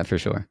 yeah, for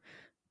sure.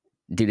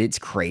 Dude, it's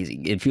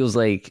crazy. It feels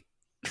like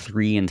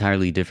 3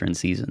 entirely different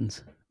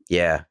seasons.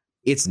 Yeah,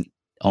 it's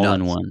all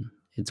nuts. In one.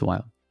 It's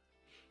wild.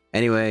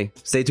 Anyway,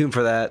 stay tuned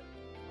for that.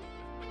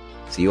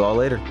 See you all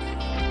later.